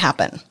thing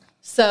happen?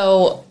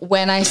 So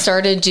when I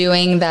started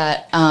doing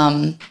that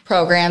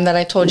program that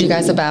I told you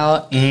guys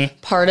about,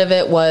 part of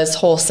it was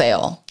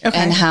wholesale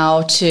and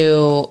how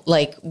to,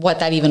 like,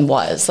 what that even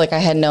was. Like, I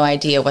had no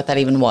idea what that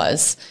even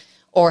was,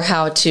 or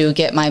how to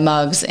get my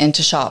mugs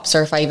into shops,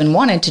 or if I even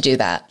wanted to do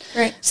that.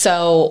 Right.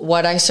 So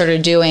what I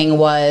started doing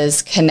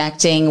was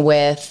connecting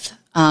with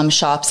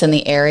shops in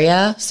the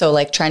area. So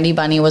like Trendy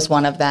Bunny was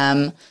one of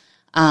them.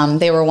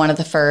 They were one of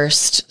the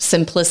first.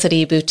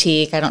 Simplicity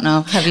Boutique. I don't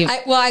know. Have you?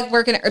 I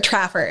work in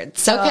Trafford.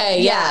 So,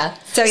 okay. Yeah.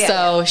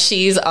 So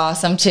she's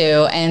awesome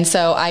too. And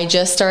so I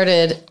just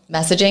started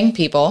messaging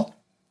people,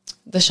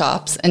 the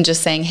shops, and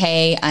just saying,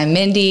 hey, I'm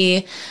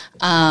Mindy.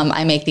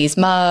 I make these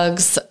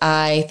mugs.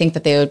 I think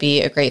that they would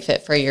be a great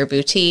fit for your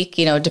boutique,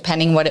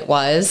 depending what it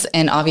was.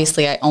 And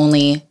obviously I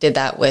only did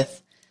that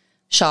with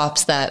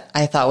shops that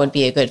I thought would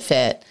be a good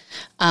fit.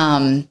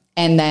 And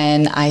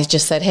then I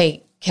just said,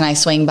 hey, can I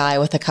swing by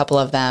with a couple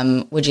of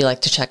them? Would you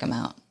like to check them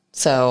out?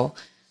 So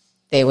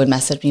they would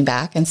message me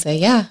back and say,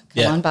 yeah,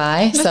 come on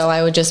by. So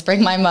I would just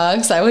bring my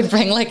mugs. I would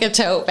bring like a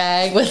tote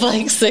bag with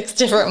like 6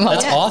 different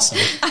mugs. That's awesome.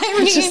 I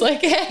mean, just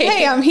like,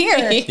 hey, I'm here.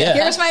 Yeah.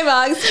 Here's my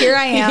mugs. Here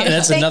I am. And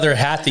that's another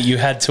hat that you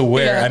had to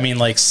wear. Yeah. I mean,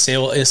 like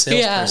salesperson.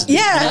 Yeah. You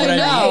know what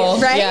I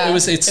mean? Right? Yeah.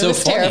 It's so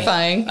funny.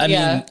 Terrifying. I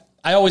mean,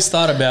 I always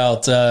thought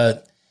about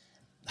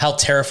how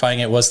terrifying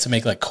it was to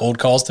make like cold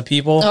calls to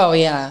people. Oh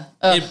yeah.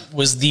 It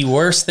was the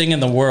worst thing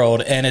in the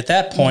world. And at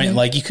that point,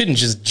 like, you couldn't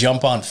just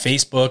jump on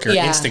Facebook or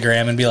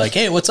Instagram and be like,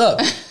 hey, what's up?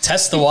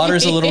 Test the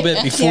waters a little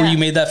bit before you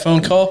made that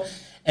phone call.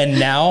 And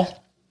now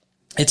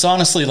it's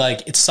honestly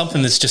like, it's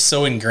something that's just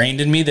so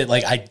ingrained in me that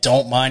like, I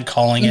don't mind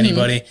calling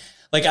anybody.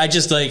 Like I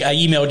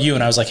emailed you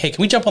and I was like, hey,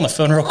 can we jump on the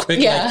phone real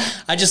quick? Yeah. Like,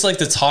 I just like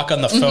to talk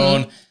on the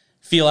phone,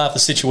 feel out the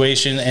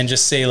situation, and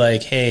just say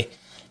like, hey,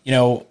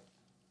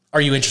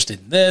 are you interested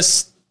in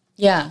this?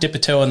 Yeah. Dip a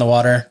toe in the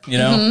water,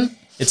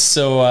 It's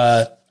so,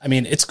 I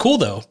mean, it's cool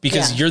though,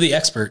 because you're the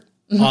expert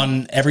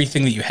on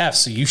everything that you have.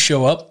 So you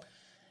show up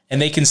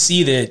and they can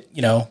see that,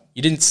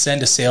 you didn't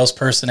send a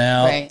salesperson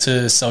out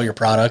to sell your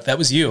product. That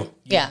was you.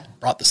 You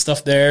brought the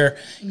stuff there,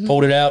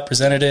 pulled it out,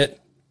 presented it.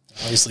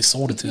 Obviously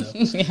sold it to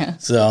them. Yeah.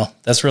 So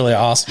that's really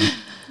awesome.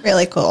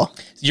 Really cool.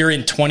 You're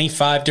in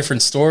 25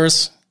 different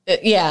stores?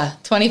 Yeah,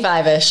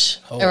 25-ish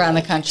around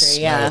the country.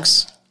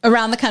 Smokes.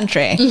 Around the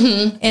country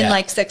in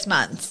like 6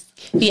 months.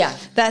 Yeah.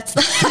 That's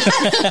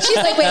she's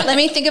like, wait, let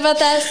me think about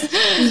this.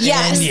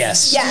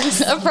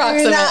 Yes.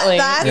 Approximately.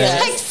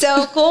 That's like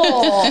so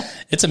cool.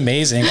 It's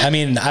amazing. I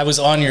mean, I was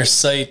on your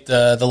site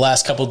the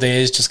last couple of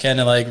days, just kind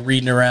of like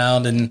reading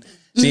around and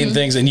seeing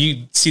things, and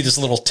you see this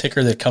little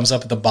ticker that comes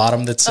up at the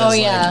bottom that says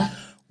like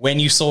when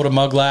you sold a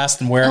mug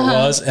last and where it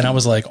was. And I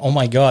was like, oh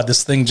my God,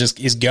 this thing just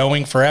is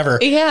going forever.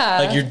 Yeah.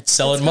 Like you're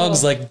selling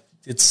mugs like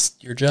it's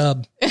your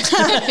job.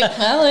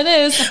 Well, it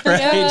is.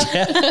 Right.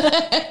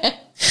 Yeah.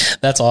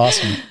 That's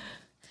awesome.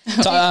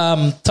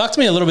 Talk to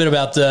me a little bit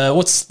about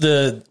was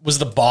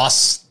the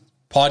Boss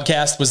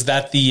podcast? Was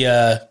that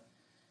the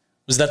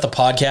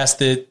podcast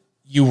that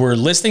you were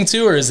listening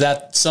to, or is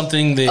that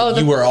something that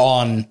you were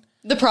on?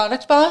 The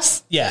Product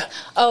Boss? Yeah.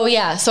 Oh,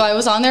 yeah. So I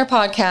was on their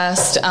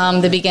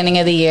podcast the beginning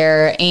of the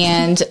year,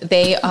 and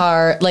they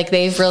are like,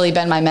 they've really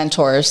been my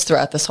mentors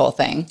throughout this whole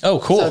thing. Oh,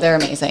 cool. So they're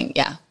amazing.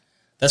 Yeah.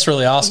 That's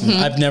really awesome.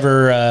 I've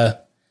never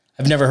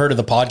heard of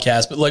the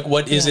podcast, but like,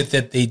 what is it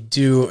that they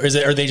do? Or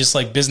are they just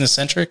like business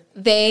centric?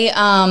 They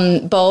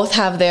both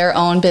have their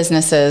own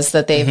businesses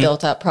that they've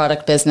built up,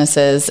 product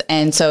businesses.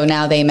 And so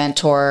now they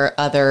mentor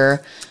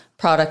other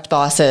product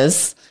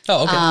bosses.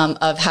 Oh, okay.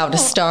 Of how to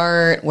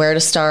start, where to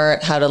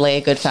start, how to lay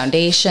a good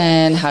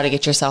foundation, how to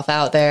get yourself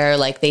out there.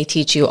 Like they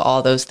teach you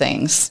all those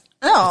things.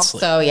 Oh,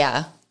 So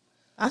yeah,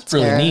 that's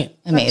really neat.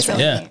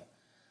 Amazing. Yeah.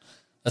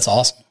 That's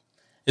awesome.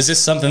 Is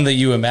this something that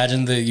you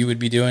imagined that you would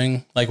be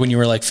doing like when you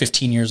were like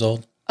 15 years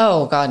old?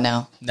 Oh God,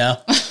 no. No.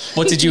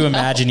 What did you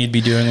imagine you'd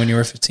be doing when you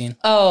were 15?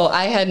 Oh,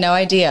 I had no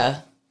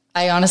idea.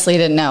 I honestly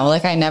didn't know.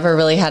 Like I never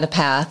really had a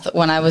path.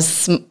 When I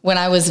was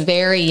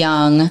very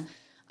young,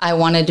 I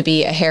wanted to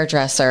be a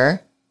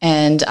hairdresser.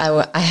 And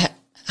I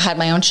had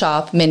my own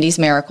shop. Mindy's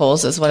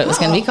Miracles is what it was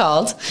going to be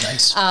called.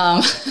 Nice.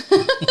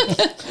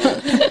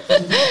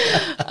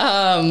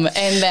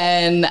 And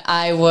then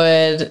I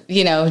would,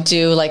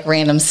 do like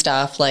random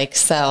stuff, like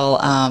sell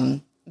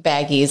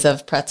baggies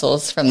of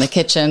pretzels from the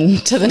kitchen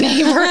to the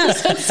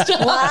neighbors and stuff.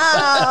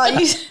 wow.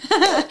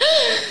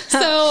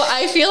 So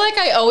I feel like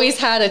I always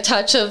had a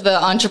touch of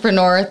the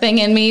entrepreneur thing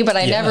in me, but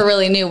I never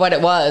really knew what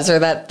it was or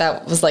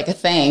that was like a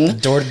thing.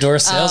 Door-to-door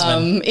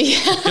salesman.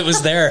 It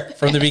was there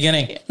from the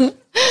beginning.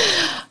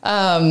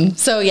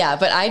 So yeah,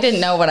 but I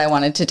didn't know what I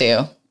wanted to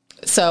do.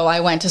 So I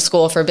went to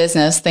school for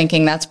business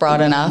thinking that's broad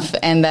enough.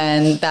 And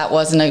then that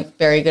wasn't a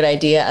very good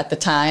idea at the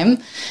time.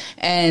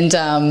 And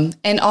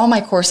all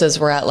my courses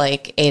were at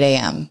like 8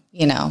 a.m.,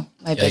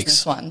 my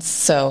business ones.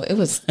 So it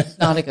was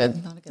not a good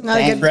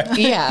thing.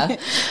 Yeah.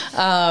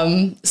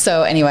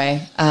 So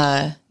anyway,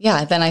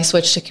 then I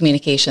switched to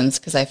communications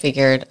because I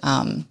figured,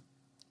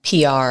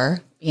 PR,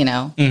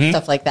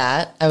 stuff like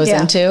that I was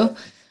into.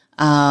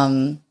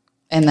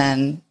 And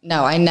then,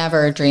 no, I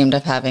never dreamed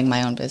of having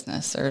my own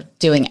business or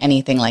doing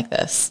anything like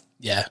this.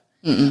 Yeah.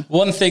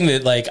 One thing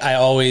that like I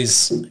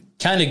always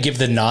kind of give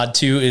the nod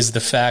to is the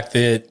fact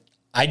that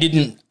I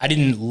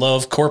didn't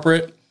love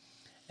corporate,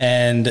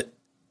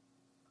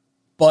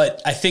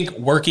 but I think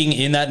working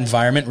in that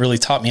environment really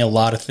taught me a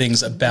lot of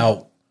things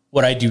about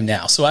what I do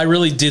now. So I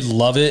really did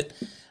love it.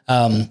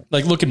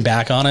 Like looking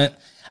back on it,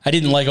 I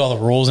didn't like all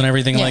the rules and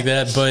everything like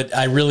that, but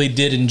I really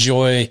did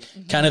enjoy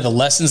kind of the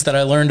lessons that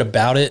I learned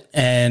about it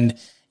and,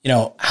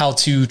 how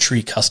to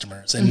treat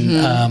customers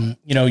and,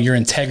 your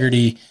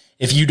integrity.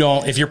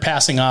 If you're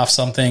passing off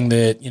something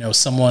that,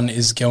 someone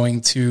is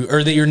going to,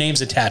 or that your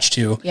name's attached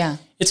to,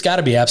 it's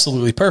gotta be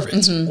absolutely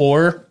perfect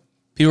or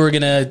people are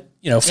going to,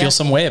 feel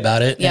some way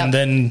about it and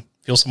then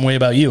feel some way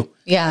about you.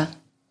 Yeah.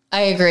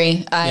 I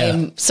agree.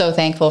 I'm so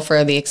thankful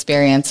for the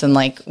experience and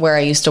like where I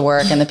used to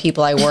work and the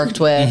people I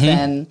worked with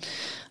and,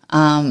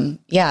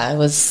 it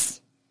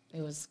was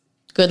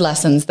good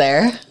lessons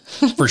there.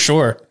 For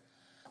sure.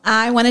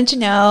 I wanted to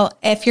know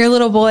if your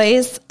little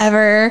boys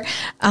ever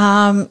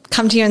come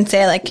to you and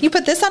say, like, can you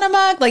put this on a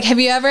mug? Like, have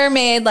you ever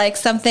made like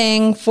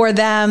something for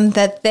them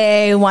that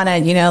they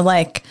wanted,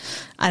 like,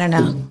 I don't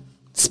know,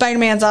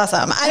 Spider-Man's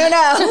awesome. I don't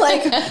know,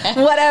 like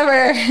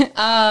whatever.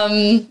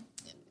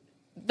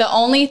 The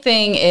only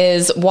thing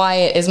is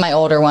Wyatt is my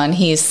older one.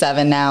 He's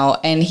 7 now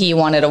and he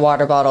wanted a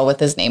water bottle with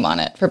his name on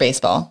it for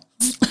baseball.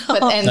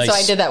 Nice. So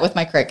I did that with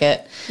my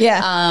cricket.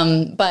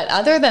 Yeah. But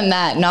other than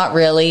that, not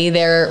really.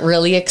 They're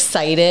really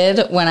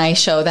excited when I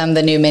show them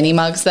the new mini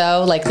mugs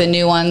though, like the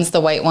new ones,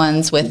 the white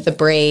ones with the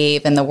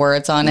Brave and the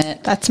words on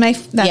it.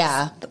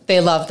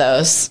 They love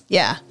those.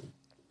 Yeah.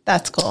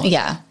 That's cool.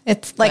 Yeah.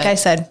 It's like I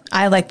said,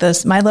 I like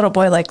those. My little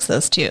boy likes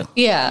those too.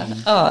 Yeah.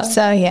 Oh.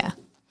 So yeah.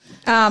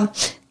 I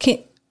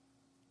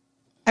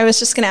was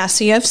just going to ask,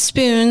 so you have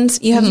spoons,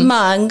 you have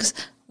mugs.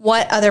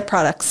 What other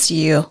products do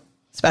you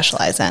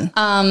specialize in?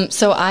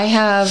 So I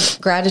have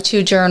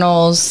gratitude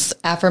journals,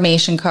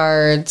 affirmation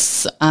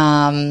cards,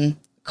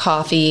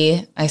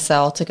 coffee I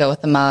sell to go with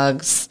the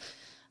mugs,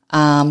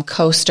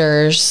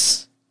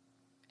 coasters,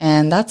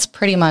 and that's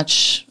pretty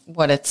much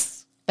what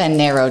it's been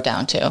narrowed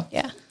down to.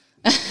 Yeah.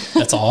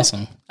 That's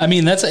awesome. I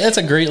mean, that's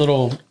a great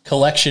little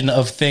collection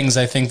of things,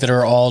 I think, that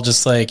are all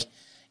just like,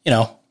 in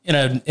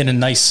a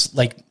nice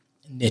like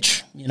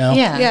niche, Yeah.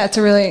 Yeah. It's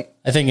a really,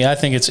 I think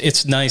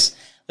it's nice.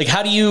 Like,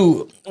 how do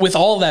you, with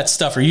all of that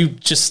stuff, are you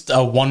just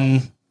a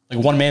one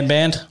man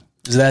band?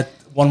 Is that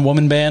one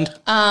woman band?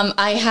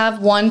 I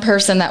have one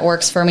person that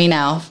works for me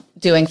now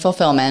doing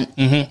fulfillment,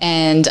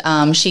 and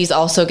she's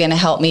also going to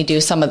help me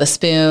do some of the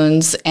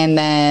spoons and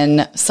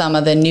then some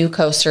of the new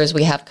coasters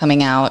we have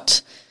coming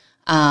out,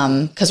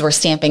 because we're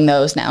stamping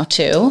those now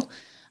too.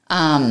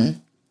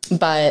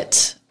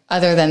 But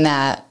other than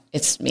that,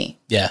 it's me.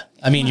 Yeah.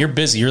 I mean, you're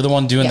busy. You're the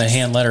one doing the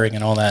hand lettering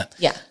and all that.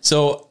 Yeah.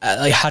 So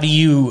like, how do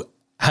you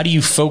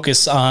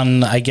focus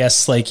on, I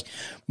guess, like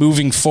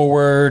moving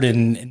forward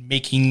and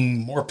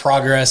making more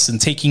progress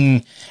and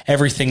taking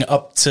everything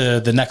up to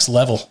the next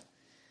level?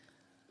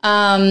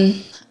 No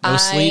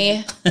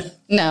sleep?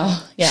 No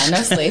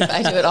sleep.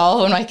 I do it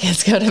all when my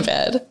kids go to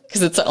bed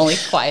because it's the only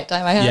quiet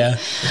time I have.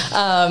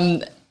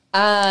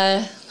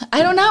 Yeah.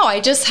 I don't know.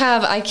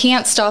 I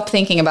can't stop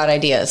thinking about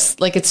ideas.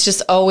 Like, it's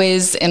just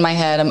always in my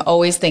head. I'm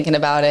always thinking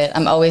about it.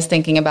 I'm always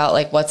thinking about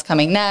like what's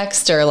coming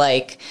next, or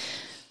like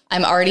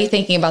I'm already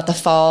thinking about the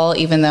fall,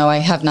 even though I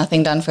have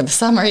nothing done for the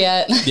summer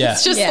yet. Yeah.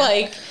 It's just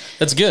like,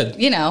 that's good.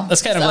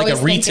 That's kind of like a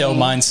retail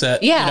mindset.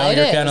 Yeah.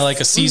 You're kind of like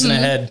a season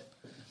ahead.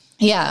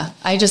 Yeah.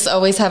 I just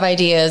always have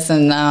ideas,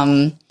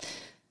 and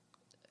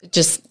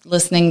just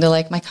listening to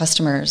like my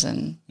customers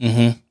and,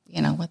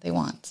 what they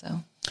want. So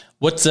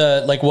what's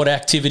what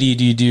activity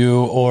do you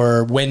do,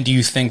 or when do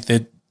you think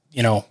that,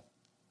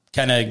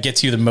 kind of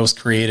gets you the most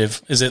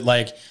creative? Is it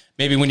like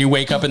maybe when you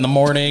wake up in the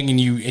morning and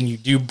you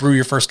do brew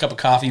your first cup of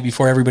coffee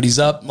before everybody's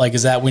up? Like,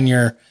 is that when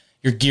your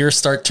gears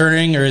start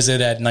turning, or is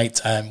it at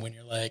nighttime when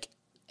you're like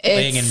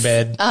laying in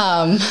bed?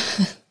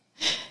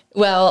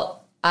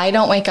 Well, I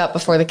don't wake up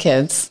before the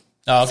kids.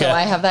 Oh, okay. So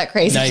I have that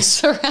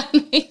craziness around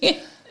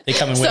me. They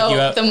come and wake you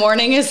up. The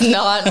morning is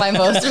not my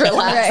most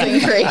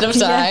relaxing, creative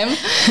time.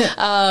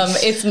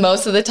 It's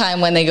most of the time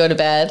when they go to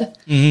bed.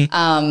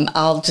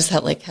 I'll just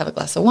have a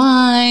glass of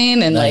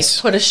wine and like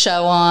put a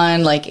show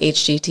on, like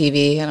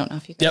HGTV. I don't know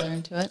if you guys are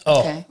into it.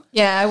 Oh. Okay.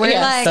 yeah, we're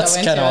like, That's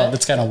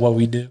kind of what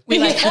we do. we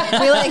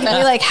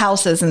like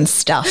houses and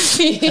stuff.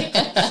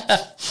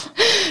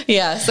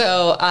 Yeah,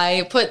 so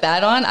I put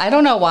that on. I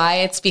don't know why.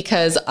 It's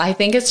because I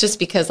think it's just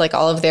because like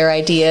all of their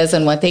ideas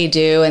and what they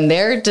do, and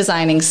they're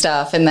designing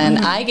stuff, and then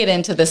I get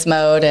into this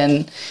mode,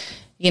 and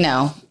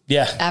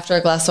after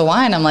a glass of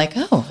wine, I'm like,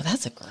 oh,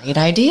 that's a great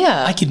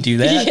idea. I can do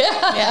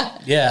that.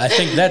 Yeah. I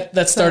think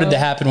that started to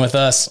happen with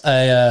us.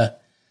 I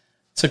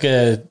took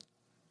a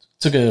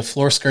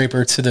floor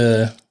scraper to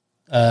the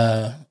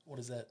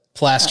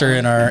plaster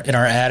in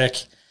our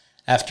attic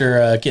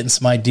after getting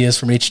some ideas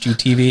from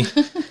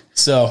HGTV.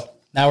 So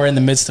now we're in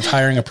the midst of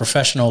hiring a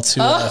professional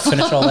to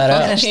finish all that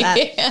out.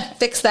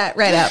 Fix that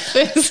right up.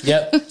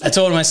 Yep. I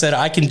told him, I said,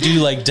 I can do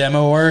like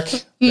demo work,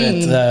 but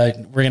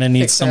we're going to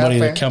need somebody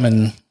to come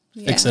and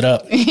fix it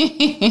up.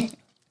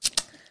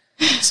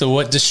 So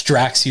what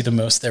distracts you the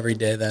most every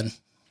day then?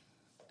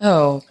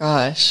 Oh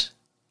gosh.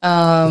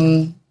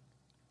 I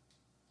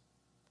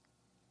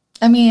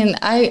mean,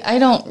 I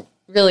don't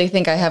really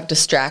think I have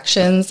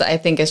distractions. I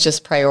think it's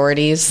just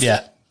priorities.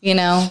 Yeah.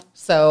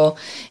 So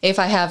if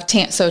I have,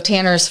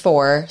 Tanner's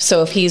 4,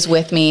 so if he's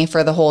with me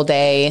for the whole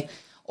day,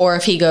 or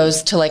if he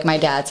goes to like my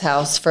dad's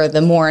house for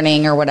the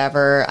morning or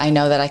whatever, I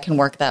know that I can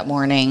work that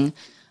morning.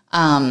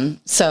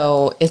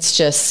 So it's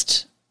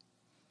just,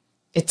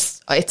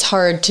 it's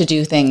hard to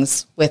do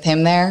things with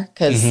him there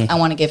because I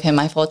want to give him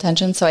my full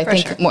attention. So I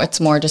think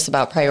it's more just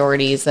about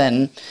priorities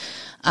and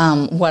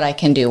what I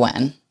can do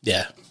when.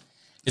 Yeah.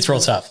 It's real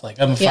tough. Like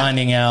I'm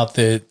finding out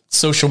that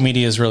social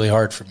media is really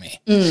hard for me.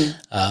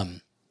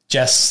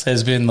 Jess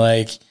has been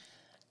like,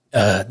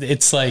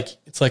 it's like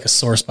a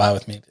sore spot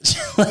with me.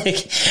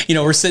 Like,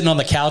 we're sitting on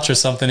the couch or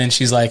something and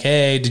she's like,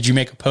 hey, did you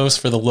make a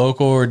post for the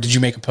local, or did you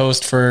make a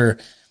post for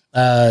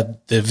the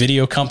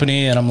video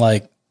company? And I'm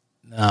like,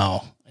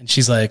 no. And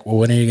she's like, well,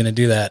 when are you going to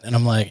do that? And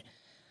I'm like,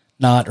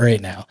 not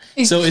right now.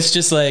 So it's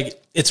just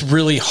like, it's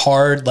really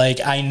hard. Like,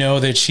 I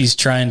know that she's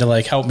trying to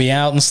like help me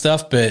out and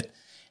stuff, but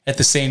at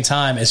the same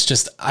time, it's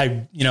just,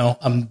 I'm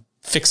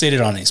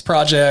fixated on these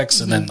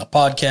projects and then the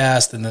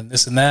podcast and then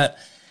this and that.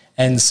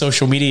 And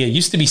social media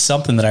used to be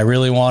something that I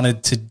really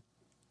wanted to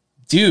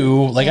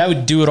do. Like I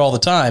would do it all the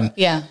time.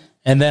 Yeah.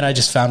 And then I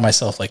just found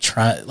myself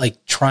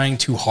trying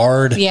too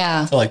hard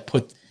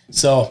to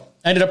so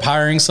I ended up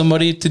hiring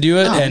somebody to do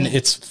it and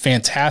it's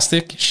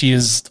fantastic. She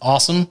is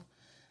awesome.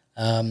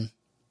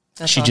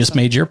 She just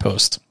made your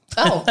post.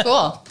 Oh,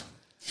 cool.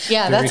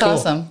 Yeah, that's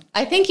awesome.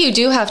 I think you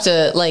do have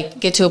to like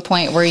get to a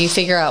point where you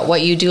figure out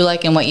what you do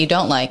like and what you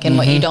don't like, and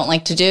what you don't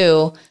like to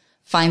do,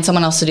 find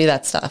someone else to do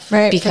that stuff.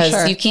 Right.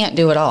 Because you can't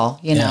do it all,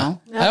 you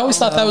know? I always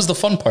thought that was the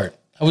fun part.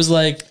 I was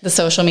like, the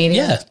social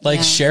media.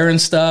 Yeah. Sharing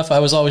stuff. I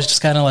was always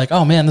just kind of like,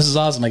 oh man, this is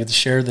awesome. I get to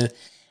share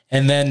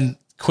and then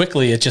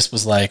quickly it just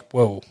was like,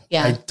 whoa,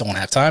 I don't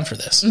have time for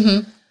this.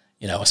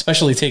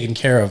 Especially taking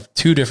care of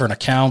 2 different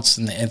accounts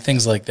and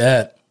things like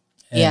that.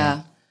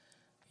 And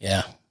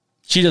yeah.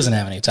 She doesn't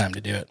have any time to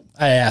do it.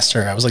 I asked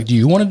her, I was like, do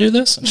you want to do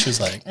this? And she was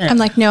like, I'm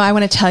like, no, I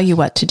want to tell you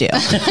what to do.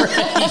 That's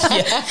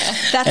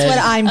what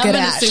I'm good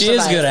at. She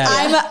is good at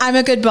it. I'm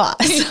a good boss.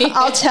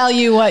 I'll tell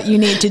you what you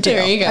need to do.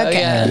 There you go. Okay.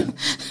 Yeah.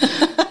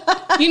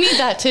 You need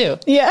that too.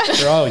 Yeah.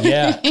 Oh,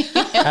 yeah.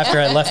 After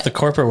I left the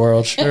corporate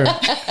world, sure.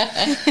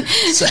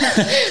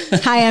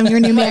 Hi, I'm your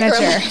new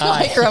manager.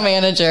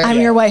 Micromanager. I'm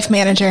your wife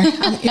manager.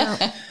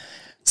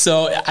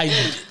 So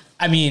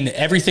I mean,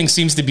 everything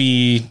seems to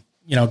be,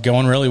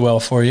 going really well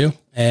for you.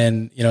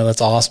 And, that's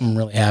awesome. I'm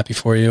really happy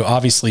for you.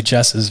 Obviously,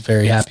 Jess is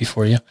very happy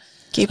for you.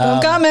 Keep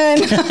them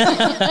coming.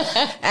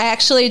 I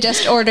actually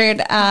just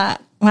ordered,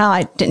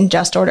 I didn't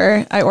just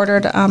order. I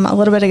ordered a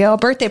little bit ago a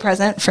birthday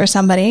present for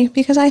somebody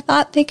because I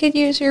thought they could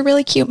use your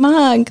really cute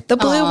mug, the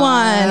blue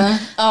one.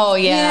 Oh,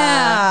 yeah.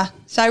 Yeah.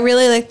 So I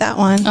really like that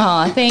one.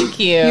 Oh, thank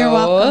you. You're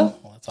welcome.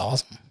 Well, that's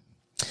awesome.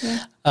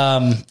 Yeah.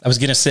 I was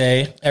going to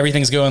say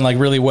everything's going like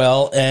really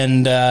well.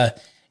 And,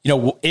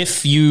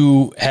 if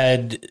you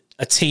had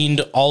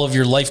attained all of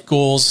your life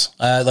goals,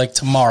 like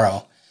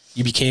tomorrow,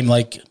 you became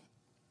like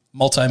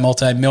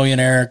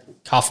multi-millionaire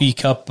coffee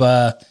cup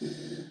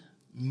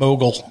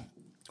mogul.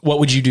 What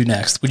would you do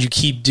next? Would you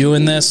keep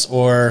doing this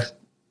or are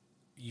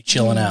you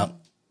chilling out?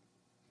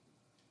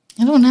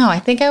 I don't know. I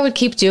think I would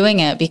keep doing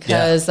it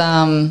because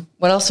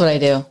what else would I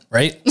do?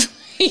 Right?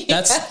 Yeah.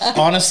 That's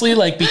honestly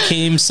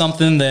became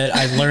something that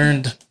I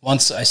learned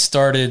once I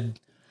started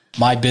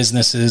my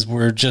businesses.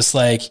 Were just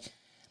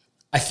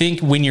I think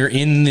when you're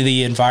in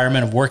the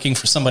environment of working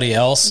for somebody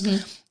else,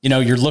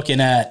 you're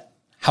looking at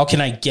how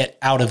can I get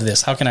out of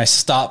this? How can I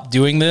stop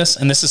doing this?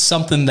 And this is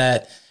something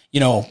that,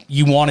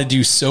 you want to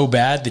do so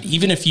bad that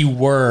even if you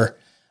were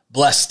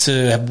blessed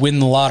to win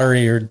the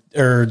lottery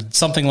or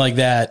something like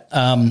that,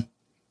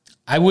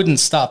 I wouldn't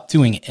stop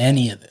doing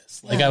any of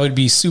this. I would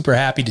be super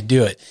happy to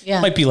do it. Yeah.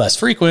 It might be less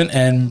frequent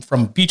and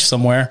from a beach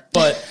somewhere,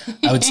 but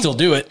I would still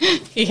do it.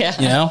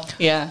 Yeah.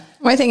 Yeah.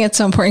 Well, I think it's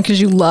so important because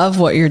you love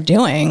what you're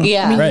doing.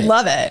 Yeah. I mean, right. You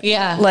love it.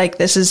 Yeah.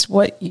 This is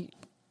what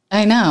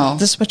I know.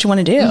 This is what you want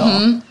to do.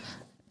 Mm-hmm.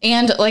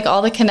 And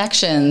all the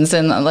connections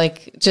and then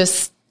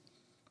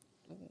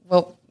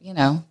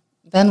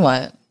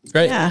what?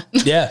 Right. Yeah.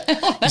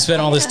 Yeah. You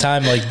spent all this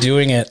time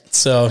doing it.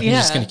 So you're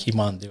just going to keep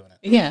on doing it.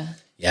 Yeah.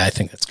 Yeah. I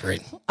think that's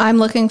great. I'm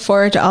looking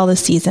forward to all the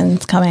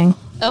seasons coming.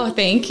 Oh,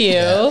 thank you.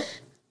 Yeah.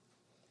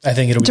 I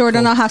think it'll be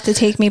Jordan cool. will have to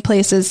take me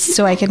places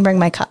so I can bring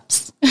my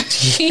cups.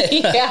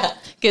 Yeah.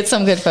 Get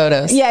some good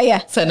photos.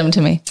 Yeah. Send them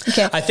to me.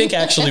 Okay. I think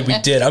actually we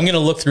did. I'm going to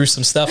look through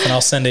some stuff and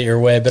I'll send it your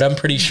way, but I'm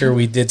pretty sure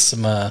we did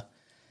some,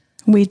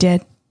 we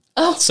did.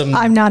 Some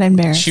I'm not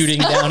embarrassed. Shooting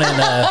down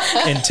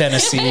in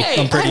Tennessee.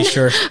 I'm pretty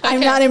sure. I'm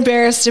not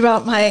embarrassed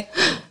about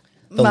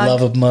the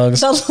love of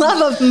mugs. The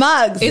love of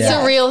mugs. It's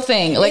a real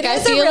thing. I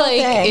feel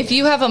if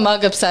you have a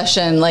mug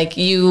obsession,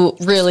 you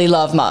really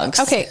love mugs.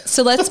 Okay,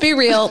 so let's be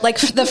real.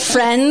 The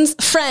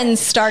friends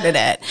started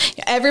it.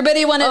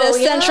 Everybody wanted a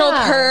Central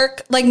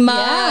Perk mug.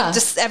 Yeah.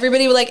 Just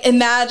everybody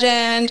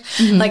imagined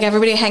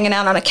everybody hanging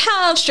out on a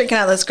couch, drinking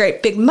out of this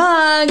great big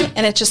mug,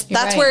 and it just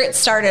that's where it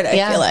started.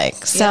 I feel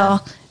like so.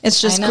 It's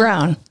just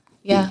grown.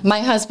 Yeah. My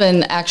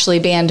husband actually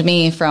banned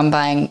me from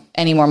buying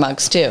any more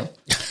mugs too.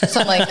 So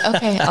I'm like,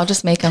 okay, I'll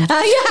just make them.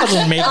 I'll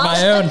just make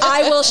my own.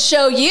 I will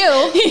show you.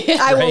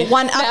 I will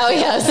one up. Now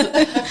he has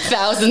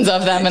thousands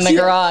of them in the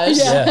garage.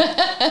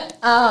 Yeah.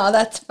 Oh,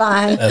 that's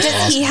fun.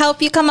 Does he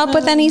help you come up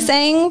with any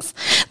sayings?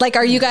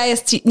 Are you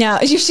guys, no.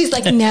 She's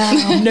like,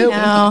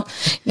 no.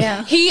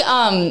 Yeah. He,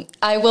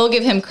 I will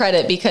give him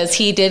credit because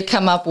he did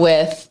come up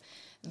with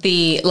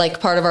the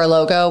part of our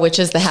logo, which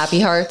is the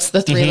happy hearts,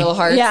 the three little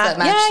hearts that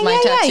match my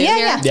tattoo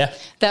here. Yeah.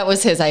 That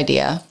was his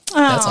idea.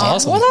 That's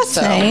awesome. Well, that's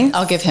nice.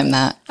 I'll give him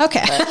that.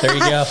 Okay. There you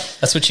go.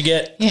 That's what you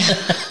get. Yeah.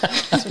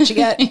 That's what you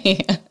get.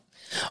 Yeah.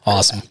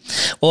 Awesome.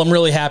 Well, I'm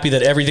really happy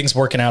that everything's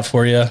working out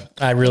for you.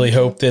 I really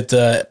hope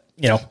that,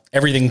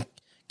 everything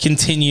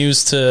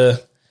continues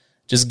to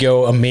just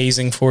go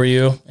amazing for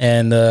you.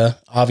 And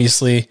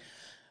obviously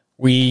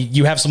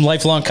you have some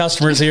lifelong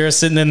customers here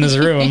sitting in this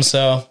room.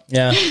 So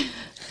yeah.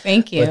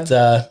 Thank you.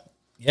 But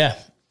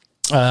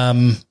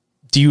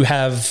do you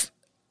have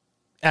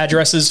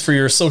addresses for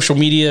your social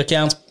media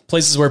accounts,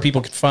 places where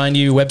people can find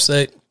you,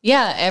 website?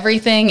 Yeah,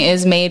 everything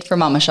is Made for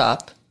Mama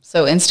Shop.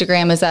 So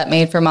Instagram is at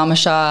Made for Mama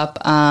Shop.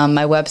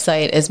 My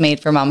website is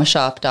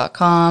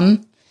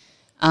madeformamashop.com.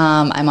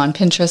 I'm on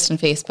Pinterest and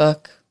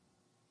Facebook.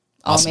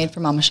 All awesome. Made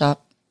for Mama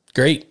Shop.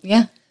 Great.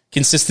 Yeah.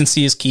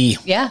 Consistency is key.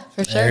 Yeah,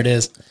 for sure. There it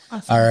is.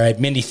 Awesome. All right,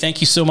 Mindy,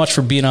 thank you so much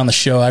for being on the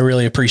show. I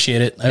really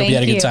appreciate it. I hope you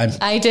had a good time.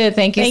 I did.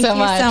 Thank you so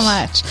much. Thank you so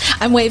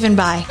much. I'm waving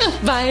bye.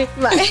 Bye.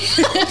 Bye.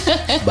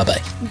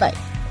 Bye-bye. Bye.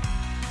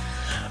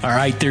 All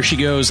right, there she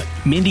goes.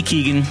 Mindy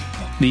Keegan,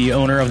 the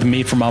owner of the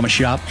Made for Mama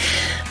Shop.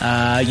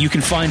 You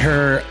can find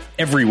her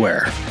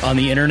everywhere on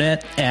the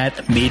internet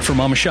at Made for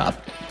Mama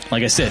Shop.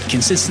 Like I said,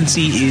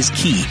 consistency is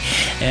key.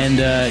 And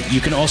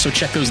you can also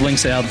check those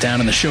links out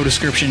down in the show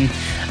description.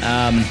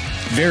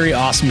 Very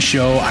awesome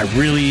show. I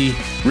really,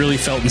 really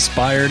felt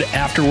inspired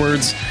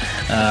afterwards.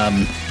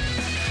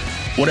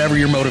 whatever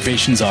your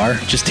motivations are,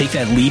 just take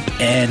that leap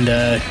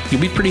and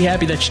you'll be pretty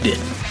happy that you did.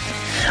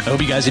 I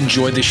hope you guys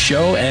enjoyed this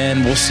show,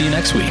 and we'll see you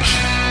next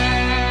week.